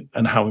pricing right,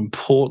 and how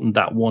important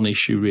that one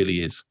issue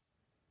really is.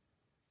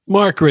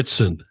 Mark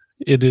Ritson,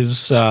 it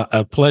is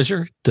a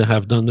pleasure to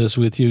have done this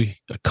with you.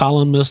 A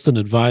columnist, an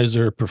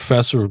advisor,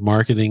 professor of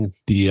marketing,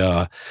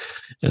 the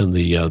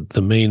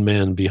main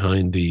man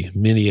behind the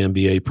mini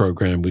MBA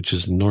program, which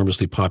is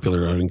enormously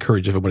popular. I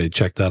encourage everybody to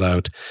check that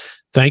out.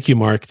 Thank you,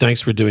 Mark.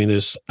 Thanks for doing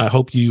this. I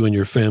hope you and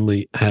your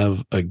family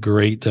have a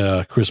great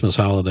Christmas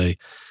holiday,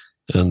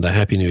 and a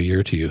Happy New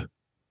Year to you.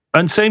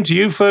 And same to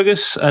you,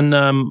 Fergus, and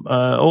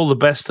all the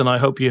best. And I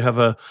hope you have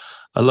a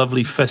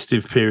lovely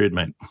festive period,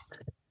 mate.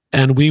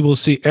 And we will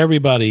see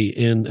everybody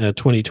in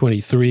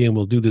 2023, and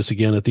we'll do this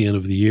again at the end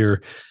of the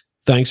year.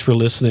 Thanks for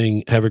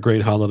listening. Have a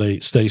great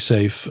holiday. Stay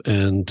safe,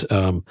 and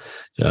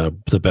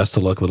the best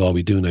of luck with all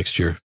we do next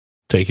year.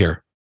 Take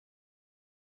care.